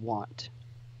people would want.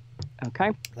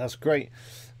 Okay. That's great.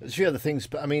 There's a few other things,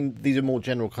 but I mean, these are more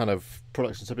general kind of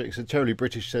products and subjects. So Totally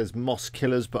British says moss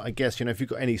killers, but I guess, if you've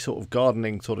got any sort of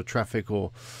gardening sort of traffic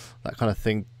or that kind of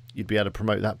thing, you'd be able to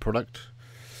promote that product.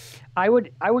 I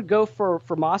would go for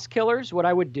moss killers. What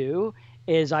I would do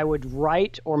is I would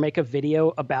write or make a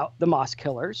video about the moss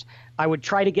killers. I would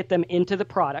try to get them into the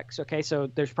products. Okay, so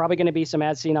there's probably going to be some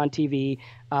ads seen on TV.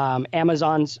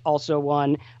 Amazon's also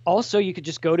one. Also, you could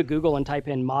just go to Google and type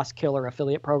in moss killer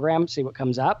affiliate program, see what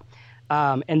comes up.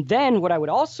 And then what I would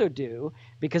also do,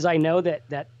 because I know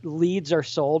that leads are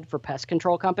sold for pest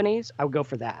control companies, I would go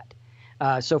for that.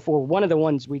 So for one of the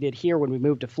ones we did here when we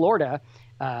moved to Florida,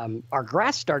 our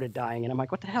grass started dying. And I'm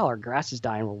like, what the hell? Our grass is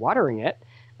dying. We're watering it.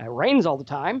 It rains all the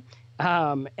time.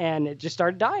 And it just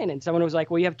started dying. And someone was like,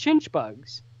 well, you have chinch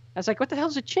bugs. I was like, what the hell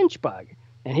is a chinch bug?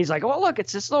 And he's like, oh, look,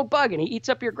 it's this little bug. And he eats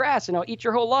up your grass and he'll eat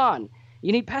your whole lawn.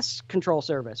 You need pest control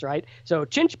service, right? So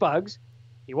chinch bugs,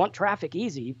 you want traffic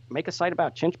easy, make a site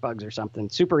about chinch bugs or something,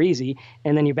 super easy.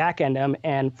 And then you back end them.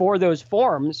 And for those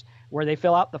forms where they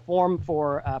fill out the form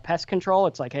for pest control,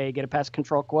 it's like, hey, get a pest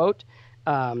control quote.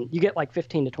 You get like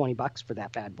 15 to 20 bucks for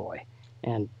that bad boy.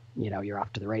 And, you're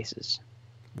off to the races.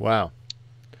 Wow.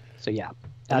 So, yeah,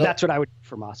 that's what I would do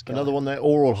for moss killer. Another one there,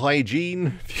 oral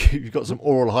hygiene. If you've got some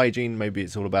oral hygiene, maybe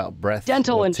it's all about breath.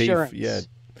 Dental insurance. Teeth.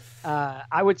 Yeah.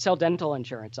 I would sell dental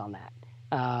insurance on that.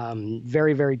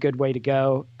 Very, very good way to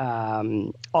go.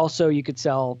 Also, you could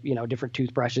sell, different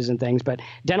toothbrushes and things, but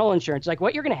dental insurance, like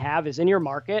what you're going to have is in your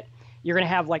market, you're going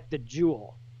to have like the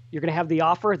jewel. You're going to have the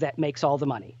offer that makes all the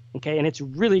money. Okay. And it's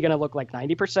really going to look like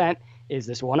 90% is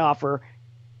this one offer.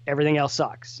 Everything else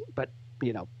sucks, but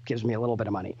gives me a little bit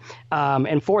of money.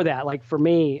 And for that, like for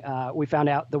me, we found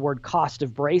out the word cost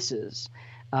of braces.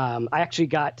 I actually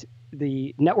got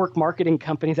the network marketing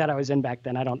company that I was in back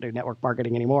then. I don't do network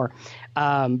marketing anymore.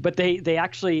 But they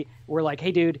actually were like,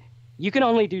 hey, dude, you can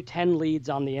only do 10 leads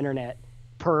on the internet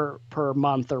per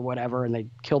month or whatever. And they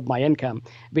killed my income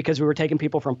because we were taking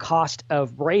people from cost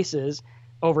of braces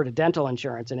over to dental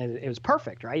insurance. And it was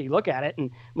perfect, right? You look at it and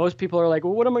most people are like,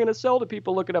 well, what am I going to sell to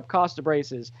people looking up cost of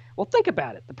braces? Well, think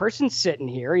about it. The person's sitting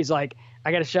here. He's like,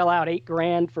 I got to shell out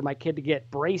 $8,000 for my kid to get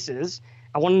braces.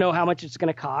 I want to know how much it's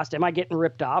going to cost. Am I getting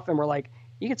ripped off? And we're like,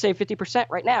 you can save 50%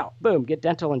 right now. Boom, get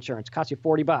dental insurance. Cost you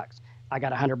 $40. I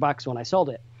got $100 when I sold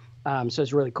it. So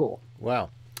it's really cool.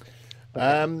 Wow.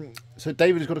 So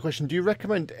David has got a question. Do you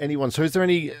recommend anyone? So is there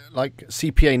any like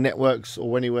CPA networks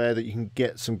or anywhere that you can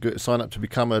get some good sign up to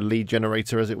become a lead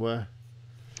generator, as it were?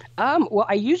 Well,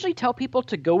 I usually tell people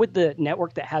to go with the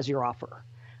network that has your offer.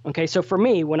 Okay. So for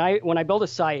me, when I build a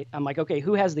site, I'm like, okay,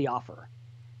 who has the offer?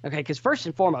 Okay. Because first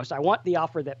and foremost, I want the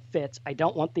offer that fits. I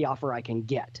don't want the offer I can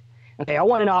get. Okay. I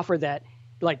want an offer that,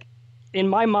 like, in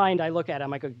my mind, I look at it,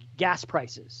 I'm like, gas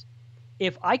prices.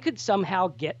 If I could somehow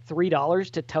get $3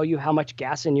 to tell you how much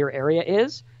gas in your area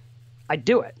is, I'd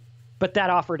do it. But that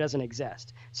offer doesn't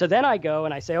exist. So then I go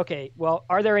and I say, okay, well,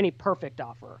 are there any perfect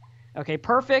offer? Okay,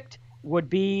 perfect would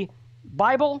be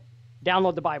Bible,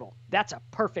 download the Bible. That's a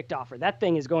perfect offer. That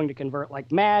thing is going to convert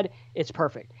like mad. It's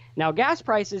perfect. Now, gas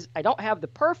prices, I don't have the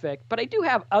perfect, but I do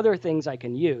have other things I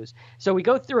can use. So we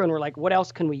go through and we're like, what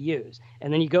else can we use?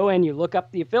 And then you go in, you look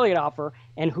up the affiliate offer,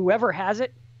 and whoever has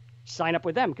it, sign up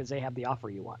with them because they have the offer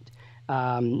you want.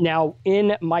 Now,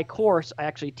 in my course, I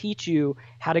actually teach you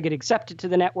how to get accepted to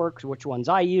the networks, which ones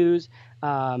I use,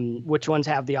 which ones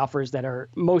have the offers that are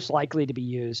most likely to be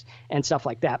used, and stuff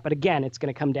like that. But again, it's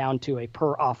going to come down to a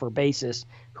per offer basis.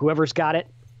 Whoever's got it,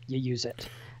 you use it.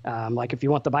 Like if you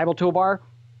want the Bible toolbar,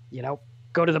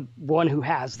 go to the one who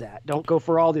has that. Don't go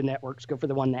for all the networks. Go for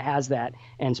the one that has that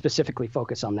and specifically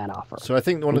focus on that offer. So I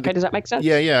think does that make sense?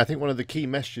 Yeah. I think one of the key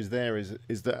messages there is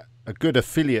that a good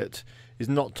affiliate is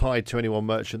not tied to any one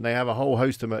merchant. They have a whole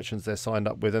host of merchants they're signed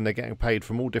up with, and they're getting paid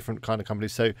from all different kind of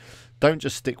companies. So don't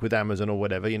just stick with Amazon or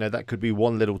whatever. That could be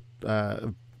one little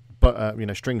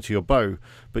string to your bow,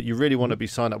 but you really want to be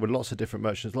signed up with lots of different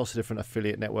merchants, lots of different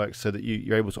affiliate networks, so that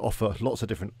you're able to offer lots of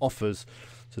different offers,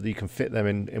 so that you can fit them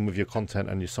in with your content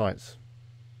and your sites.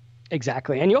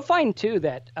 Exactly. And you'll find too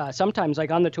that sometimes,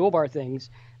 like on the toolbar things,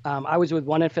 I was with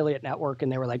one affiliate network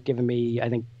and they were like giving me, I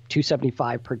think,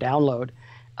 $275 per download.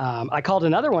 I called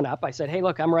another one up. I said, hey,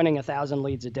 look, I'm running 1,000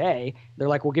 leads a day. They're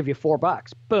like, we'll give you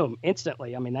 $4. Boom,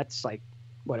 instantly. I mean, that's like,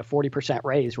 what, a 40%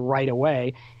 raise right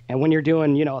away. And when you're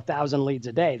doing, 1,000 leads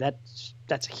a day, that's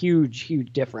a huge,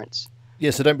 huge difference.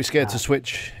 Yeah, so don't be scared to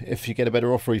switch if you get a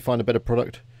better offer or you find a better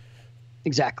product.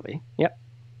 Exactly. Yep.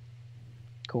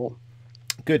 Cool.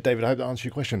 Good, David. I hope that answers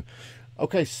your question.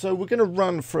 Okay, so we're going to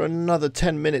run for another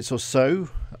 10 minutes or so.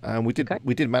 We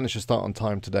did manage to start on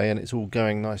time today, and it's all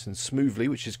going nice and smoothly,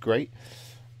 which is great.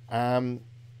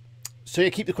 So yeah,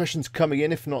 keep the questions coming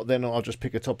in. If not, then I'll just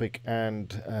pick a topic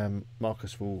and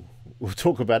Marcus will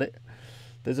talk about it.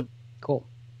 Cool.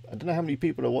 I don't know how many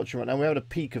people are watching right now. We're at a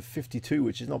peak of 52,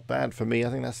 which is not bad for me. I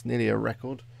think that's nearly a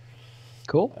record.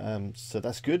 Cool. So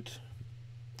that's good.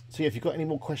 So yeah, if you've got any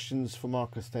more questions for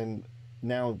Marcus, then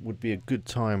now would be a good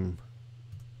time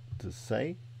to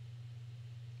say.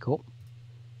 Cool.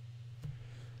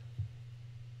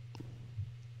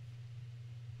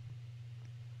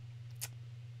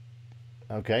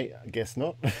 Okay, I guess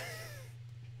not.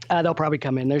 They'll probably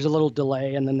come in. There's a little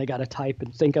delay, and then they got to type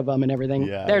and think of them and everything.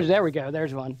 Yeah. There we go.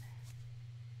 There's one.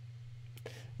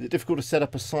 Is it difficult to set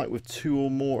up a site with 2 or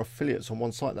more affiliates on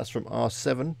one site? That's from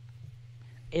R7.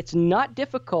 It's not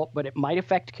difficult, but it might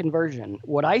affect conversion.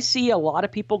 What I see a lot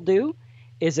of people do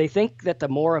is they think that the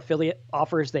more affiliate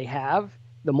offers they have,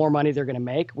 the more money they're going to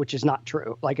make, which is not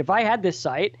true. Like if I had this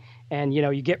site and,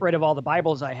 you get rid of all the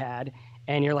Bibles I had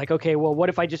and you're like, okay, well, what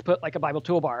if I just put like a Bible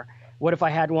toolbar? What if I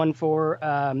had one for,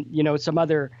 some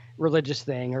other religious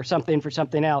thing or something for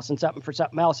something else and something for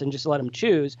something else and just let them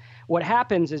choose? What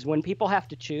happens is when people have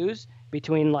to choose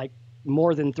between like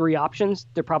more than 3 options,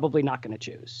 they're probably not going to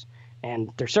choose.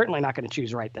 And they're certainly not going to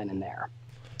choose right then and there.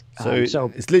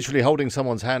 So it's literally holding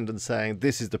someone's hand and saying,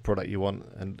 this is the product you want,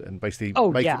 and basically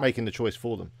making the choice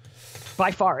for them. By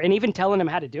far. And even telling them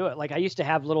how to do it. Like I used to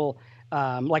have little,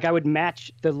 I would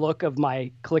match the look of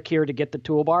my click here to get the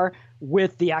toolbar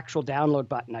with the actual download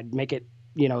button. I'd make it,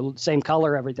 same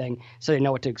color, everything, so they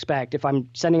know what to expect. If I'm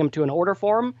sending them to an order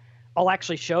form, I'll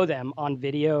actually show them on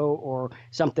video or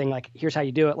something like, here's how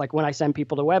you do it. Like when I send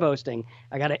people to web hosting,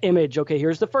 I got an image. Okay,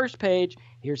 here's the first page.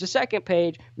 Here's the second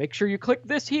page. Make sure you click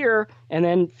this here and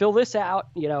then fill this out,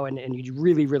 and you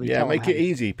really, really tell them. Yeah, make it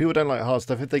easy. People don't like hard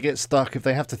stuff. If they get stuck, if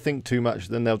they have to think too much,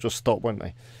 then they'll just stop, won't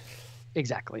they?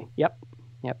 Exactly. Yep.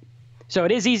 So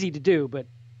it is easy to do, but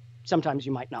sometimes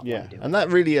you might not want to do it. And that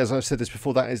really, as I've said this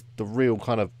before, that is the real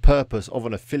kind of purpose of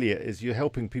an affiliate, is you're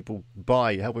helping people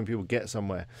buy, you're helping people get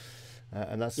somewhere.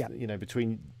 And that's,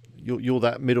 between you're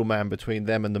that middleman between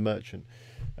them and the merchant,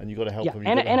 and you got to help them.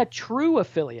 And a true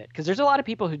affiliate, because there's a lot of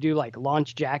people who do like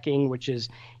launch jacking, which is,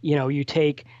 you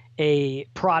take a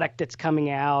product that's coming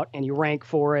out and you rank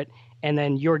for it, and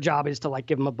then your job is to like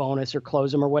give them a bonus or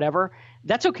close them or whatever.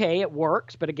 That's okay, it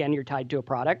works, but again, you're tied to a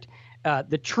product.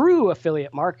 The true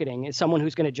affiliate marketing is someone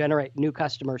who's going to generate new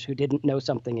customers who didn't know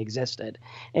something existed.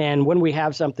 And when we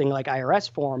have something like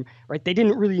IRS form, right, they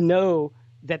didn't really know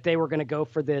that they were going to go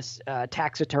for this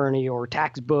tax attorney or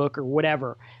tax book or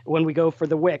whatever. When we go for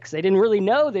the Wix, they didn't really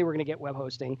know they were going to get web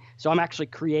hosting. So I'm actually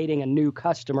creating a new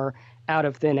customer out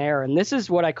of thin air. And this is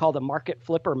what I call the market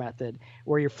flipper method,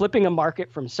 where you're flipping a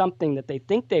market from something that they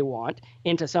think they want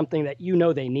into something that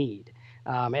they need.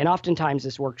 And oftentimes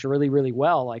this works really, really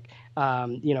well. Like,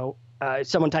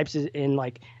 someone types in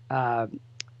like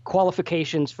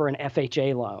qualifications for an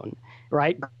FHA loan.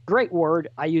 Right? Great word.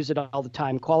 I use it all the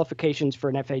time. Qualifications for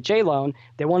an FHA loan.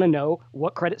 They want to know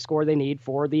what credit score they need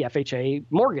for the FHA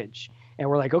mortgage. And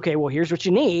we're like, okay, well, here's what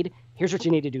you need. Here's what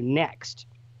you need to do next.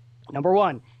 Number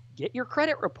 1, get your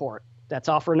credit report. That's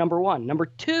offer number 1. Number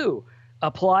 2,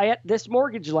 apply at this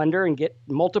mortgage lender and get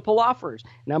multiple offers.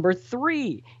 Number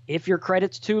 3, if your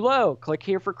credit's too low, click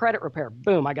here for credit repair.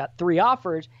 Boom, I got 3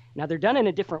 offers. Now they're done in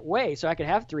a different way, so I could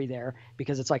have 3 there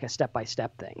because it's like a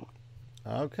step-by-step thing.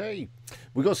 Okay,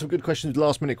 we've got some good questions,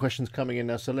 last minute questions coming in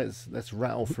now, so let's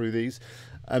rattle through these.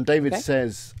 David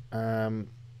says, oh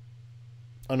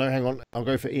no, hang on, I'll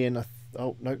go for Ian.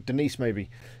 Oh no, Denise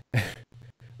maybe.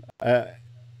 I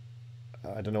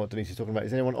don't know what Denise is talking about.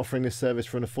 Is anyone offering this service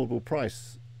for an affordable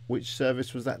price? Which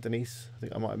service was that, Denise? I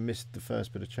think I might have missed the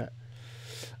first bit of chat.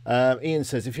 Ian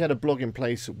says, if you had a blog in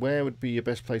place, where would be your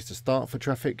best place to start for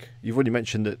traffic? You've already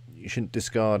mentioned that you shouldn't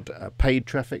discard paid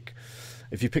traffic.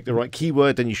 If you pick the right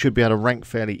keyword, then you should be able to rank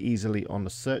fairly easily on the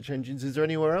search engines. Is there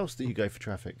anywhere else that you go for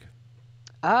traffic?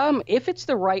 If it's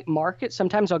the right market,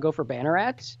 sometimes I'll go for banner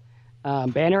ads.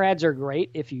 Banner ads are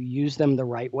great if you use them the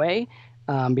right way,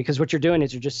 because what you're doing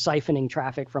is you're just siphoning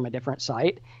traffic from a different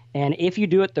site. And if you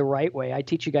do it the right way, I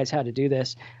teach you guys how to do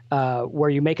this, where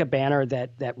you make a banner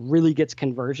that really gets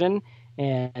conversion.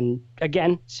 And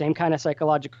again, same kind of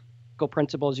psychological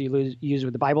principles you use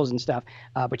with the Bibles and stuff,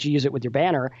 but you use it with your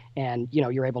banner, and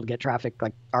you're able to get traffic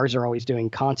like ours are always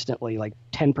doing constantly, like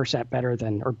 10% better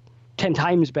than, or 10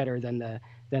 times better than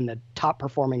the top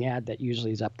performing ad that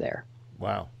usually is up there.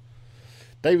 Wow.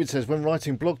 David says, when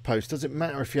writing blog posts, does it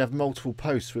matter if you have multiple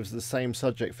posts with the same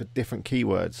subject for different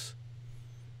keywords?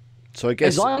 So I guess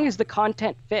as long as the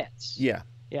content fits. Yeah.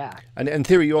 Yeah. And in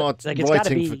theory, you are like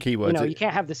writing for keywords. You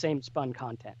can't have the same spun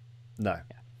content. No.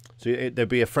 Yeah. So there'd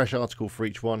be a fresh article for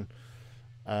each one.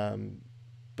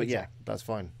 But yeah, that's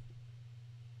fine.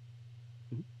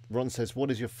 Ron says,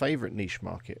 what is your favorite niche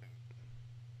market?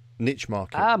 Niche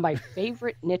market. My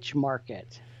favorite niche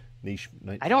market. Niche.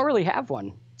 I don't really have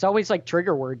one. It's always like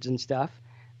trigger words and stuff.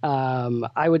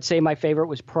 I would say my favorite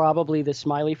was probably the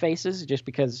smiley faces, just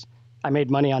because I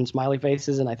made money on smiley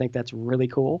faces, and I think that's really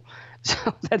cool.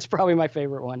 So that's probably my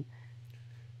favorite one.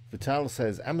 Vital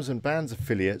says, Amazon bans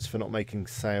affiliates for not making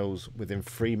sales within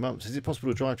 3 months. Is it possible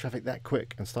to drive traffic that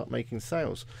quick and start making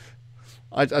sales?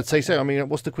 I'd say so. I mean,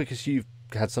 what's the quickest you've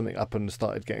had something up and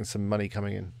started getting some money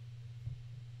coming in?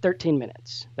 13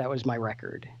 minutes. That was my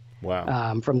record.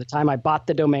 Wow. From the time I bought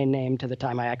the domain name to the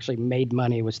time I actually made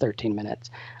money was 13 minutes.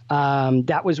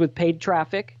 That was with paid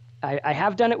traffic. I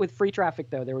have done it with free traffic,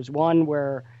 though. There was one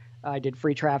where I did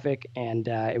free traffic, and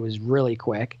it was really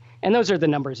quick. And those are the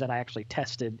numbers that I actually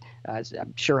tested.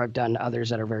 I'm sure I've done others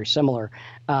that are very similar.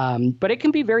 But it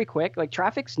can be very quick. Like,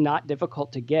 traffic's not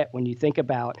difficult to get when you think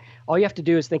about, all you have to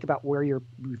do is think about where your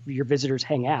visitors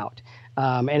hang out.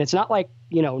 And it's not like,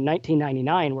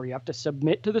 1999 where you have to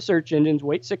submit to the search engines,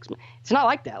 wait 6 months. It's not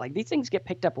like that. Like, these things get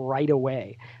picked up right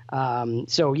away.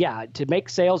 So yeah, to make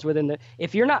sales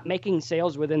if you're not making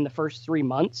sales within the first 3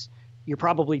 months, you're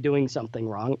probably doing something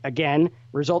wrong. Again,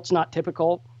 results not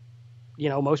typical.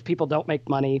 Most people don't make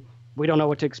money. We don't know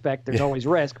what to expect. There's always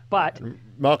risk. But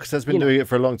Marcus has been doing it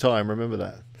for a long time. Remember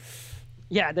that.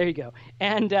 Yeah, there you go.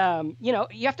 And,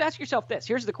 you have to ask yourself this.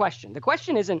 Here's the question. The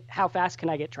question isn't how fast can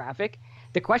I get traffic?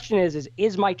 The question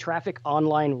is my traffic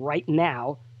online right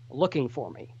now looking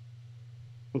for me?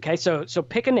 Okay, so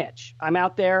pick a niche. I'm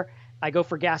out there. I go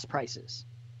for gas prices.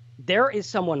 There is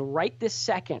someone right this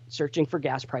second searching for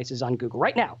gas prices on Google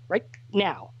right now.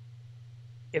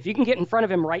 If you can get in front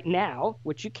of him right now,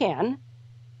 which you can,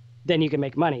 then you can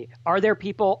make money. Are there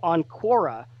people on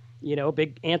Quora,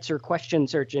 big answer question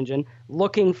search engine,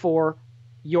 looking for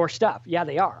your stuff? Yeah,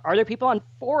 they are. Are there people on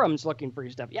forums looking for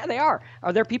your stuff? Yeah, they are.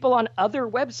 Are there people on other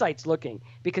websites looking?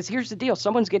 Because here's the deal.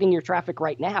 Someone's getting your traffic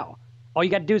right now. All you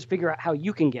got to do is figure out how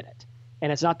you can get it.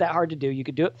 And it's not that hard to do. You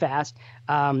could do it fast.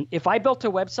 If I built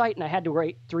a website and I had to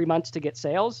wait 3 months to get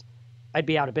sales, I'd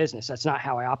be out of business. That's not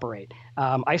how I operate.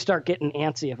 I start getting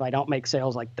antsy if I don't make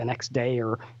sales like the next day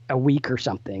or a week or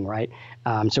something, right?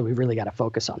 So we really got to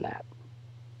focus on that.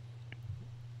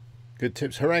 Good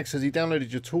tips. Harag says he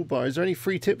downloaded your toolbar. Is there any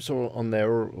free tips on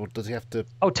there, or does he have to?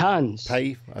 Oh, tons.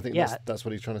 Pay? I think that's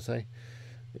what he's trying to say.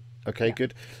 Okay, yeah.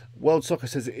 Good. World Soccer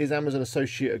says, is Amazon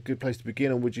Associate a good place to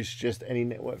begin, or would you suggest any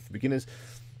network for beginners?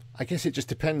 I guess it just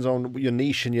depends on your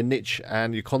niche and your niche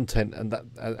and your content, and that,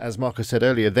 as Marcus said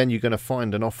earlier, then you're going to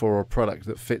find an offer or a product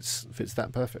that fits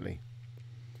that perfectly.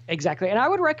 Exactly. And I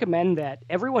would recommend that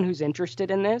everyone who's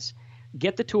interested in this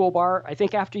get the toolbar. I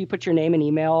think after you put your name and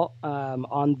email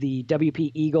on the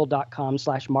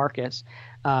wpeagle.com/Marcus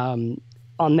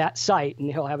on that site, and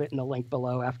he'll have it in the link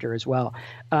below after as well.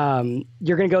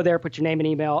 You're going to go there, put your name and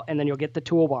email, and then you'll get the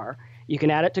toolbar. You can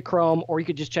add it to Chrome, or you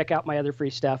could just check out my other free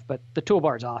stuff, but the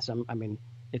toolbar is awesome. I mean,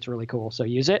 it's really cool, so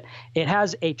use it. It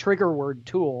has a trigger word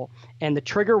tool, and the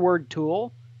trigger word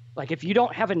tool, like if you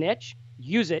don't have a niche,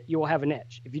 use it, you will have a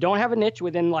niche. If you don't have a niche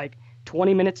within like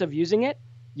 20 minutes of using it,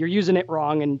 you're using it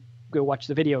wrong, and go watch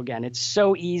the video again. It's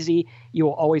so easy. You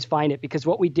will always find it, because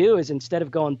what we do is instead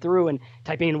of going through and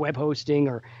typing in web hosting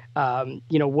or,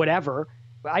 whatever,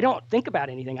 I don't think about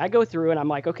anything. I go through and I'm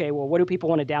like, okay, well, what do people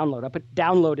want to download? I put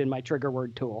download in my trigger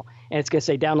word tool, and it's going to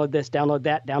say download this, download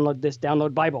that, download this,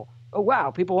 download Bible. Oh, wow.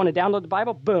 People want to download the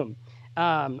Bible? Boom.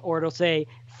 Or it'll say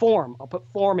form. I'll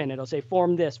put form in. It'll say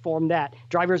form this, form that,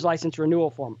 driver's license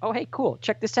renewal form. Oh, hey, cool.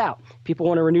 Check this out. People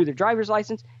want to renew their driver's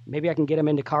license. Maybe I can get them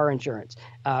into car insurance.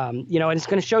 And it's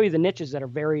going to show you the niches that are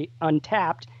very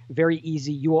untapped, very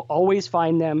easy. You will always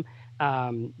find them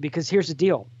because here's the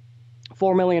deal.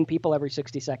 4 million people every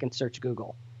 60 seconds search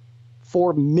Google.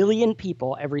 4 million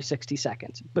people every 60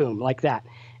 seconds. Boom, like that.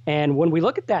 And when we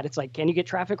look at that, it's like, can you get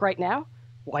traffic right now?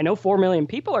 Well, I know 4 million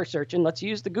people are searching. Let's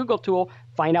use the Google tool,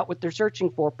 find out what they're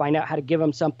searching for, find out how to give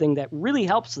them something that really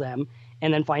helps them,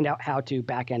 and then find out how to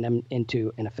back end them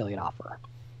into an affiliate offer.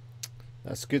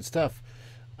 That's good stuff.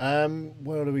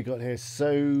 What do we got here?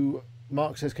 So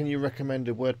Mark says, can you recommend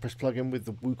a WordPress plugin with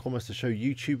the WooCommerce to show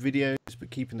YouTube videos, but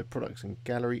keeping the products and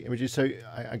gallery images? So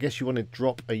I guess you want to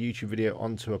drop a YouTube video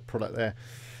onto a product there.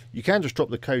 You can just drop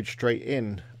the code straight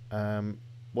in.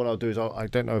 What I'll do is, I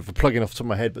don't know if a plugin off the top of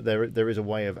my head, but there is a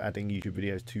way of adding YouTube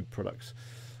videos to products.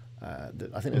 I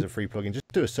think there's a free plugin. Just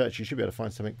do a search. You should be able to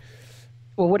find something.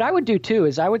 Well, what I would do too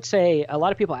is I would say, a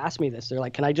lot of people ask me this. They're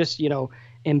like, can I just,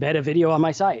 embed a video on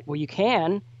my site? Well, you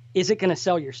can. Is it going to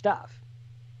sell your stuff?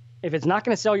 If it's not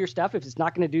going to sell your stuff, if it's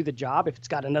not going to do the job, if it's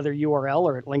got another URL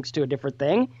or it links to a different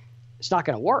thing, it's not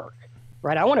going to work,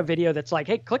 right? I want a video that's like,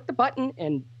 hey, click the button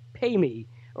and pay me,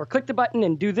 or click the button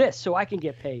and do this so I can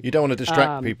get paid. You don't want to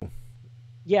distract people.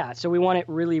 Yeah, so we want it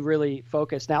really, really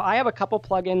focused. Now, I have a couple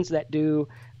plugins that do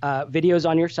videos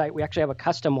on your site. We actually have a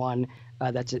custom one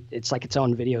it's like its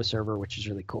own video server, which is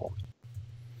really cool.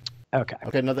 Okay,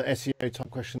 another SEO type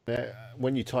question there.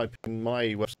 When you type in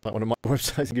my website, one of my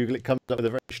websites in Google, it comes up with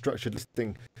a very structured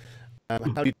listing. How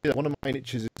do you do that? One of my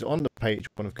niches is on the page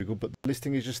one of Google, but the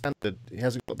listing is just standard. It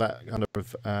hasn't got that kind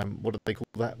of, what do they call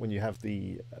that when you have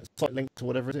the site links or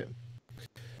whatever is it?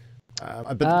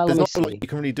 But there's not a lot you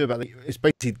can really do about it. It's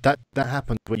basically that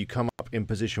happens when you come up in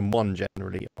position 1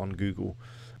 generally on Google.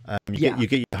 You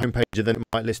get your homepage, and then it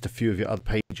might list a few of your other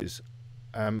pages.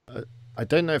 I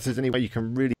don't know if there's any way you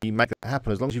can really make that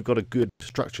happen. As long as you've got a good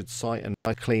structured site and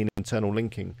a clean internal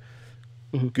linking,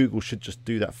 Google should just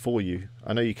do that for you.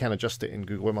 I know you can adjust it in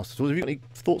Google Webmaster Tools. Have you got any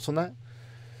thoughts on that?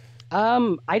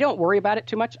 I don't worry about it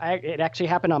too much. It actually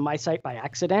happened on my site by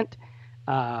accident.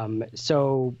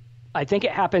 So I think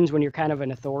it happens when you're kind of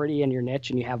an authority in your niche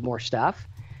and you have more stuff.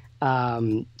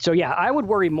 So yeah, I would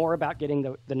worry more about getting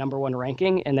the #1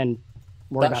 ranking and then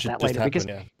worry about that later.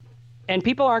 And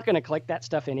people aren't going to click that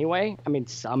stuff anyway. I mean,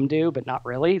 some do, but not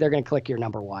really. They're going to click your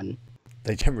 #1.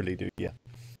 They generally do, yeah.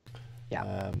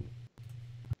 Yeah.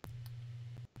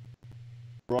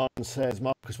 Ron says,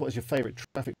 Marcus, what is your favorite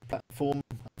traffic platform?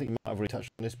 I think you might have already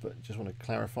touched on this, but just want to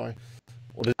clarify.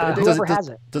 Or whoever has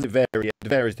it. Does it vary? It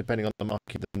varies depending on the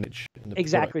market, the niche. And the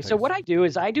exactly. So what I do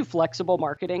is I do flexible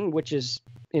marketing, which is,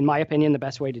 in my opinion, the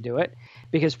best way to do it.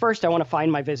 Because first I want to find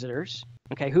my visitors.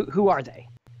 Okay, who are they?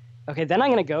 Okay, then I'm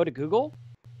going to go to Google,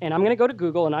 and I'm going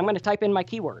to type in my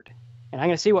keyword, and I'm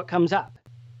going to see what comes up.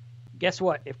 Guess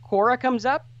what? If Quora comes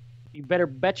up, you better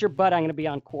bet your butt I'm going to be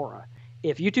on Quora.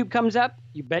 If YouTube comes up,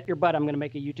 you bet your butt I'm going to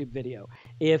make a YouTube video.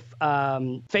 If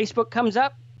Facebook comes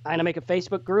up, I'm going to make a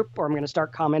Facebook group, or I'm going to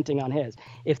start commenting on his.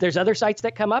 If there's other sites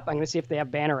that come up, I'm going to see if they have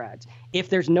banner ads. If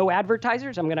there's no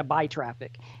advertisers, I'm going to buy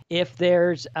traffic. If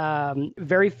there's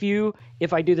very few,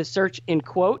 if I do the search in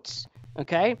quotes,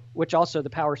 okay, which also the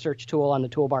Power Search tool on the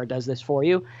toolbar does this for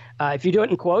you. If you do it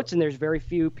in quotes and there's very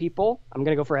few people, I'm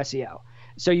going to go for SEO.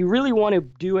 So you really want to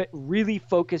do it really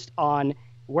focused on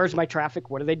where's my traffic,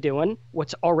 what are they doing,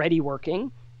 what's already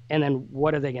working, and then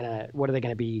what are they gonna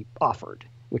be offered,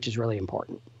 which is really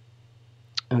important.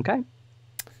 Okay.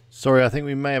 Sorry, I think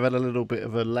we may have had a little bit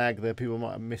of a lag there. People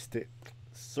might have missed it.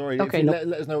 Sorry. Okay. Let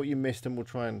us know what you missed, and we'll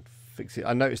try and fix it.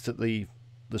 I noticed that the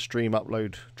stream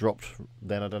upload dropped.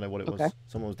 Then I don't know what it was.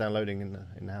 Someone was downloading in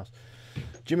the house.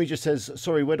 Jimmy just says,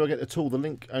 "Sorry, where do I get the tool? The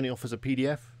link only offers a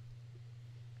PDF."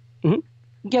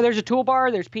 Yeah, there's a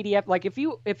toolbar. There's PDF. Like if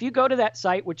you go to that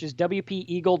site, which is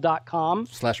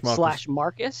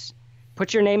wpeagle.com/Marcus,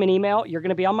 put your name and email. You're going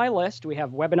to be on my list. We have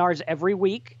webinars every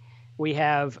week. We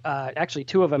have actually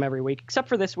 2 of them every week, except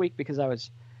for this week because I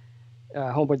was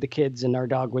home with the kids and our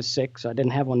dog was sick, so I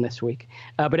didn't have one this week.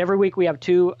 But every week we have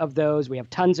 2 of those. We have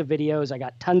tons of videos. I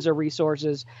got tons of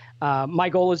resources. My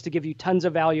goal is to give you tons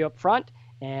of value up front.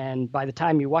 And by the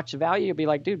time you watch the value, you'll be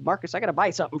like, dude, Marcus, I got to buy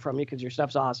something from you because your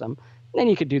stuff's awesome. And then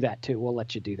you could do that too. We'll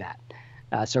let you do that.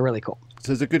 So really cool.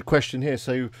 So there's a good question here.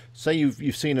 So say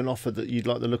you've seen an offer that you'd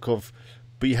like the look of,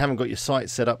 but you haven't got your site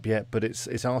set up yet, but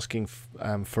it's asking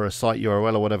for a site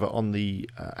URL or whatever on the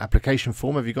application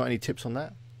form. Have you got any tips on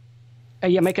that?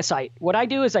 Yeah, make a site. What I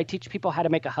do is I teach people how to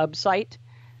make a hub site,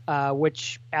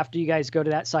 which after you guys go to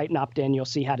that site and opt in, you'll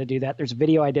see how to do that. There's a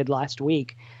video I did last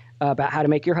week about how to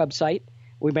make your hub site.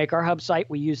 We make our hub site.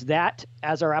 We use that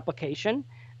as our application,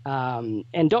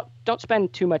 and don't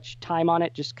spend too much time on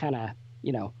it. Just kind of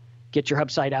get your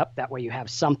hub site up. That way you have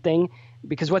something,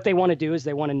 because what they want to do is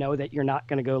they want to know that you're not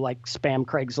going to go like spam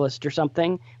Craigslist or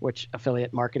something, which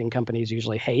affiliate marketing companies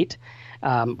usually hate.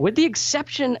 With the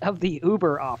exception of the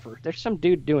Uber offer, there's some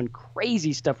dude doing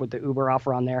crazy stuff with the Uber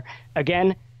offer on there.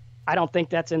 Again, I don't think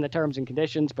that's in the terms and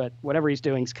conditions, but whatever he's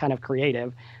doing is kind of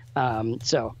creative.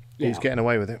 So he's getting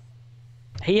away with it.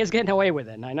 He is getting away with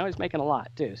it, and I know he's making a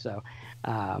lot too. So,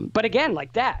 but again,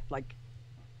 like that, like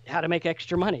how to make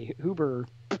extra money. Uber,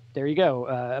 there you go.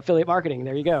 Affiliate marketing,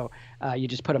 there you go. You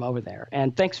just put them over there.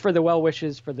 And thanks for the well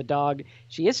wishes for the dog.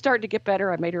 She is starting to get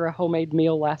better. I made her a homemade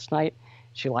meal last night.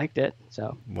 She liked it.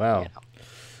 So wow,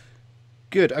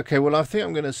 good. Okay, well, I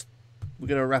think we're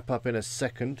gonna wrap up in a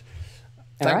second.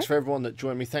 Thanks for everyone that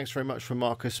joined me. Thanks very much for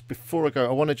Marcus. Before I go,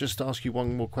 I want to just ask you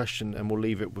one more question, and we'll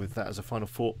leave it with that as a final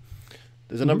thought.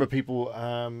 There's a number of people,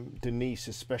 Denise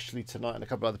especially tonight, and a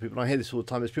couple of other people, and I hear this all the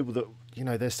time. There's people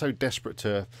that, they're so desperate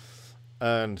to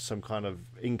earn some kind of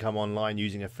income online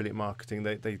using affiliate marketing.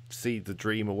 They see the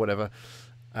dream or whatever,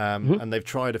 and they've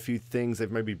tried a few things.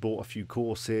 They've maybe bought a few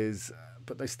courses,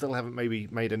 but they still haven't maybe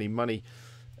made any money.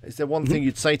 Is there one thing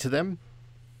you'd say to them?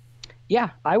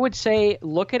 Yeah, I would say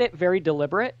look at it very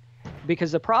deliberate,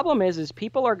 because the problem is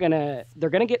people are they're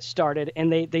gonna get started,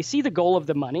 and they see the goal of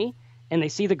the money, and they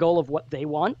see the goal of what they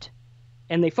want,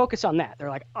 and they focus on that. They're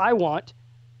like, I want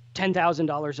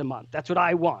 $10,000 a month. That's what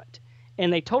I want.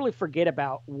 And they totally forget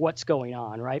about what's going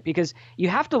on, right? Because you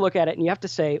have to look at it and you have to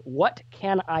say, what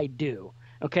can I do?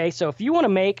 Okay, so if you want to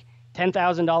make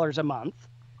 $10,000 a month,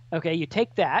 okay, you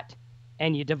take that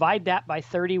and you divide that by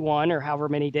 31 or however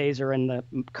many days are in the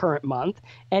current month,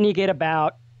 and you get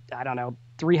about, I don't know,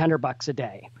 $300 a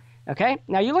day. Okay,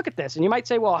 now you look at this and you might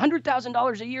say, well,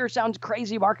 $100,000 a year sounds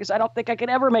crazy, Marcus. I don't think I could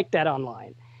ever make that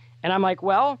online. And I'm like,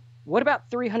 well, what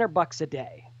about $300 a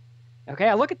day? Okay,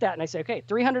 I look at that and I say, okay,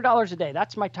 $300 a day,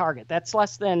 that's my target. That's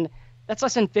less than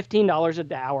 $15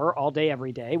 an hour all day,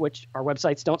 every day, which our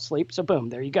websites don't sleep. So boom,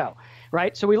 there you go,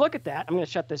 right? So we look at that. I'm going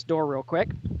to shut this door real quick.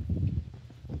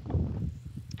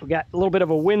 We got a little bit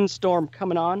of a windstorm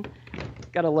coming on.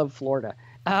 Gotta love Florida.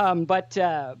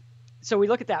 So we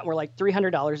look at that and we're like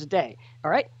 $300 a day.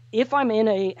 All right. If I'm in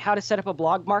a how to set up a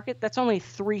blog market, that's only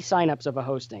 3 signups of a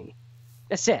hosting.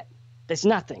 That's it. That's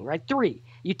nothing, right? 3.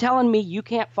 You telling me you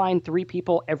can't find 3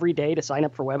 people every day to sign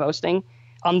up for web hosting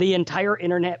on the entire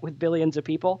internet with billions of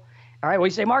people? All right. Well,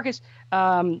 you say, Marcus,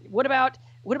 what about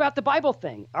the Bible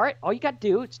thing? All right. All you got to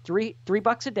do, it's $3 a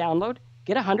download.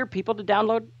 Get 100 people to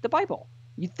download the Bible.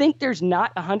 You think there's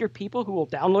not 100 people who will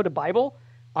download a Bible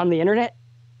on the internet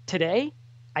today?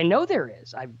 I know there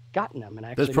is. I've gotten them, and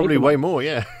actually there's probably way more.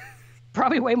 Yeah,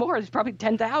 probably way more. There's probably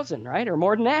 10,000, right, or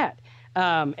more than that.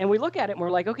 And we look at it and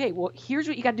we're like, okay, well, here's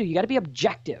what you got to do. You got to be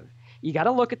objective. You got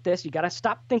to look at this. You got to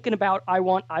stop thinking about I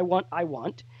want.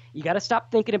 You got to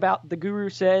stop thinking about the guru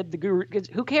said, the guru.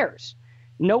 Who cares?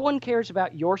 No one cares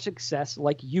about your success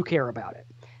like you care about it.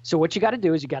 So what you got to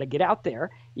do is you got to get out there.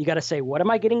 You got to say, what am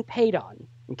I getting paid on?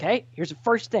 Okay, here's the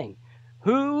first thing.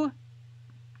 Who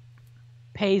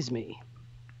pays me?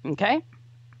 Okay,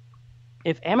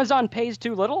 if Amazon pays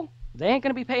too little, they ain't going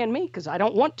to be paying me because I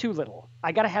don't want too little.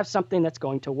 I got to have something that's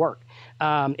going to work.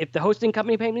 If the hosting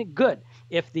company pays me, good.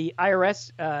 If the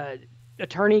IRS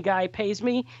attorney guy pays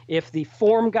me, if the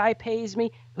form guy pays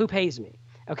me, who pays me?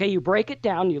 Okay, you break it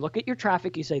down, you look at your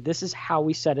traffic, you say, this is how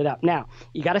we set it up. Now,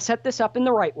 you got to set this up in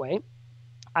the right way.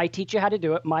 I teach you how to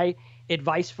do it. My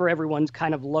advice for everyone's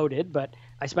kind of loaded, but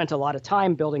I spent a lot of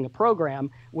time building a program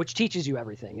which teaches you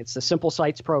everything. It's the Simple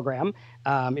Sites program.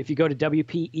 If you go to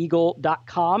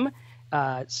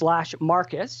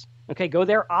wpeagle.com/Marcus, okay, go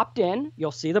there, opt in.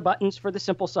 You'll see the buttons for the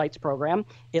Simple Sites program.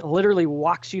 It literally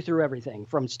walks you through everything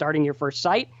from starting your first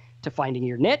site to finding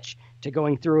your niche to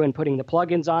going through and putting the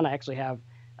plugins on. I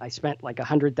spent like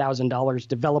 $100,000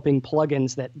 developing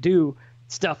plugins that do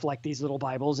stuff like these little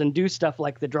Bibles and do stuff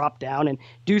like the drop down and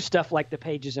do stuff like the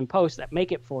pages and posts that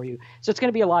make it for you. So it's going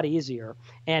to be a lot easier.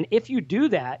 And if you do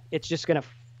that, it's just going to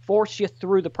force you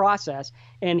through the process.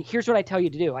 And here's what I tell you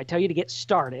to do. I tell you to get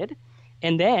started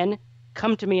and then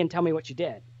come to me and tell me what you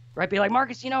did, right? Be like,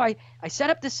 Marcus, I set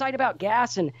up this site about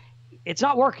gas and it's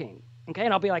not working. Okay.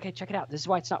 And I'll be like, hey, check it out. This is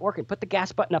why it's not working. Put the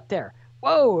gas button up there.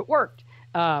 Whoa, it worked.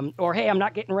 Or, hey, I'm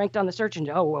not getting ranked on the search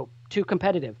engine. Oh, whoa, too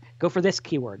competitive. Go for this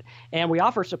keyword. And we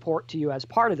offer support to you as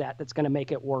part of that that's going to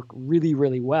make it work really,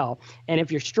 really well. And if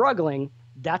you're struggling,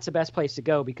 that's the best place to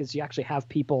go because you actually have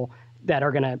people that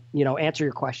are going to, answer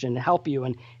your question and help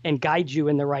you and guide you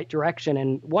in the right direction.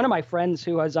 And one of my friends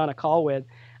who I was on a call with,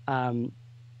 known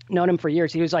him for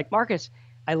years, he was like, Marcus,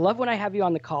 I love when I have you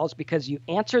on the calls because you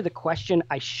answer the question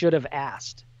I should have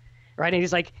asked, right? And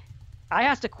he's like, I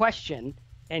asked a question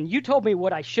and you told me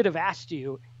what I should have asked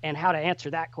you and how to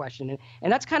answer that question.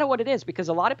 And that's kind of what it is because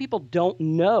a lot of people don't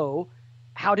know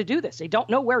how to do this. They don't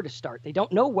know where to start. They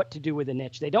don't know what to do with a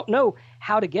niche. They don't know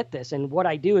how to get this. And what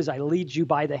I do is I lead you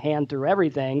by the hand through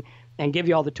everything and give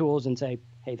you all the tools and say,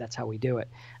 hey, that's how we do it.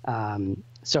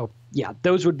 So yeah,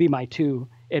 those would be my two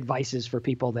advices for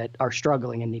people that are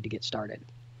struggling and need to get started.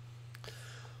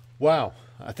 Wow.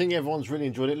 I think everyone's really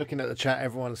enjoyed it. Looking at the chat,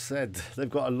 everyone said they've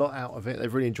got a lot out of it.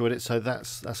 They've really enjoyed it. So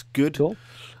that's good. Cool.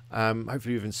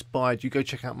 Hopefully you've inspired you. Go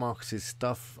check out Marcus's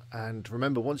stuff. And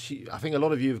remember, I think a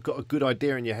lot of you have got a good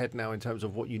idea in your head now in terms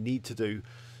of what you need to do.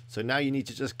 So now you need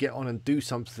to just get on and do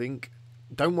something.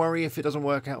 Don't worry if it doesn't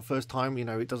work out first time. You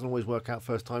know, it doesn't always work out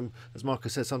first time. As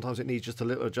Marcus said, sometimes it needs just a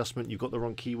little adjustment. You've got the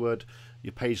wrong keyword.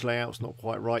 Your page layout's not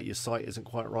quite right. Your site isn't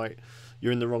quite right.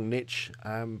 You're in the wrong niche.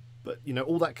 But, you know,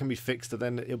 all that can be fixed, and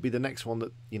then it'll be the next one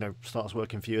that, you know, starts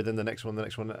working for you, then the next one.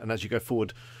 And as you go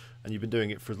forward, and you've been doing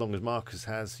it for as long as Marcus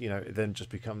has, you know, it then just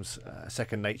becomes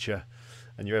second nature,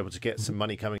 and you're able to get some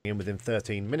money coming in within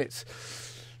 13 minutes.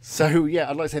 So, yeah,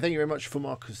 I'd like to say thank you very much to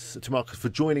Marcus for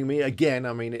joining me again.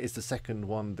 I mean, it is the second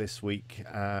one this week,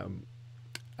 and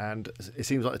it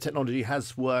seems like the technology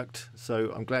has worked,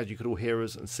 so I'm glad you could all hear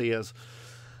us and see us.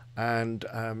 And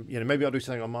you know, maybe I'll do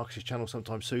something on Marcus's channel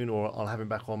sometime soon, or I'll have him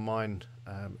back on mine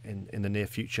in the near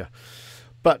future.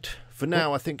 But for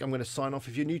now, I think I'm going to sign off.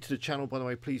 If you're new to the channel, by the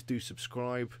way, please do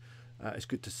subscribe. It's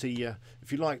good to see you.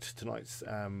 If you liked tonight's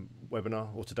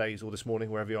webinar, or today's, or this morning,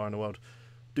 wherever you are in the world,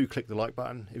 do click the like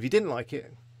button. If you didn't like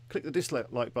it, click the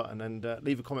dislike button, and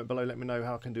leave a comment below. Let me know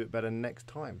how I can do it better next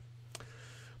time.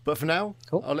 But for now,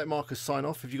 cool. I'll let Marcus sign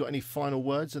off. If you've got any final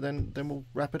words, and then we'll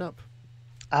wrap it up.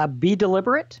 Be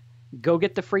deliberate. Go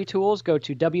get the free tools. Go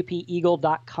to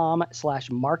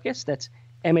wpeagle.com/Marcus. That's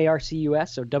Marcus.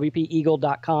 So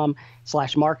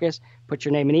wpeagle.com/Marcus. Put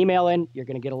your name and email in. You're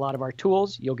going to get a lot of our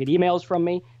tools. You'll get emails from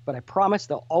me, but I promise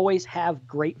they'll always have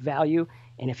great value.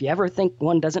 And if you ever think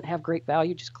one doesn't have great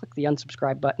value, just click the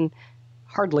unsubscribe button.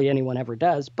 Hardly anyone ever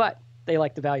does, but they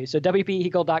like the value. So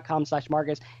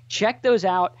wpeagle.com/Marcus. Check those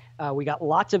out. We got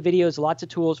lots of videos, lots of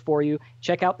tools for you.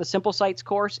 Check out the Simple Sites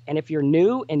course. And if you're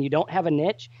new and you don't have a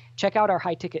niche, check out our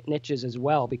high ticket niches as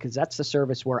well, because that's the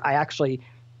service where I actually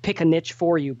pick a niche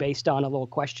for you based on a little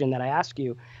question that I ask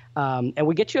you. And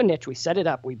we get you a niche. We set it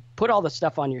up. We put all the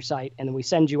stuff on your site, and then we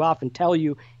send you off and tell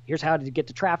you, here's how to get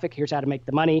the traffic. Here's how to make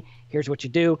the money. Here's what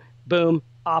you do. Boom,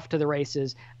 off to the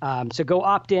races. So go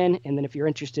opt in, and then if you're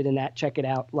interested in that, check it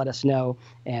out. Let us know,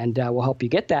 and we'll help you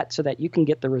get that so that you can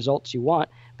get the results you want.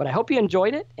 But I hope you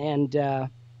enjoyed it, and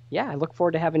yeah, I look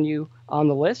forward to having you on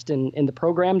the list and in the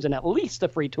programs and at least a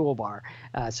free toolbar.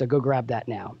 So go grab that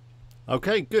now.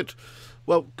 Okay, good.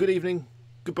 Well, good evening,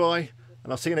 goodbye,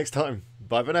 and I'll see you next time.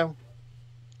 Bye for now.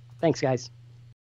 Thanks, guys.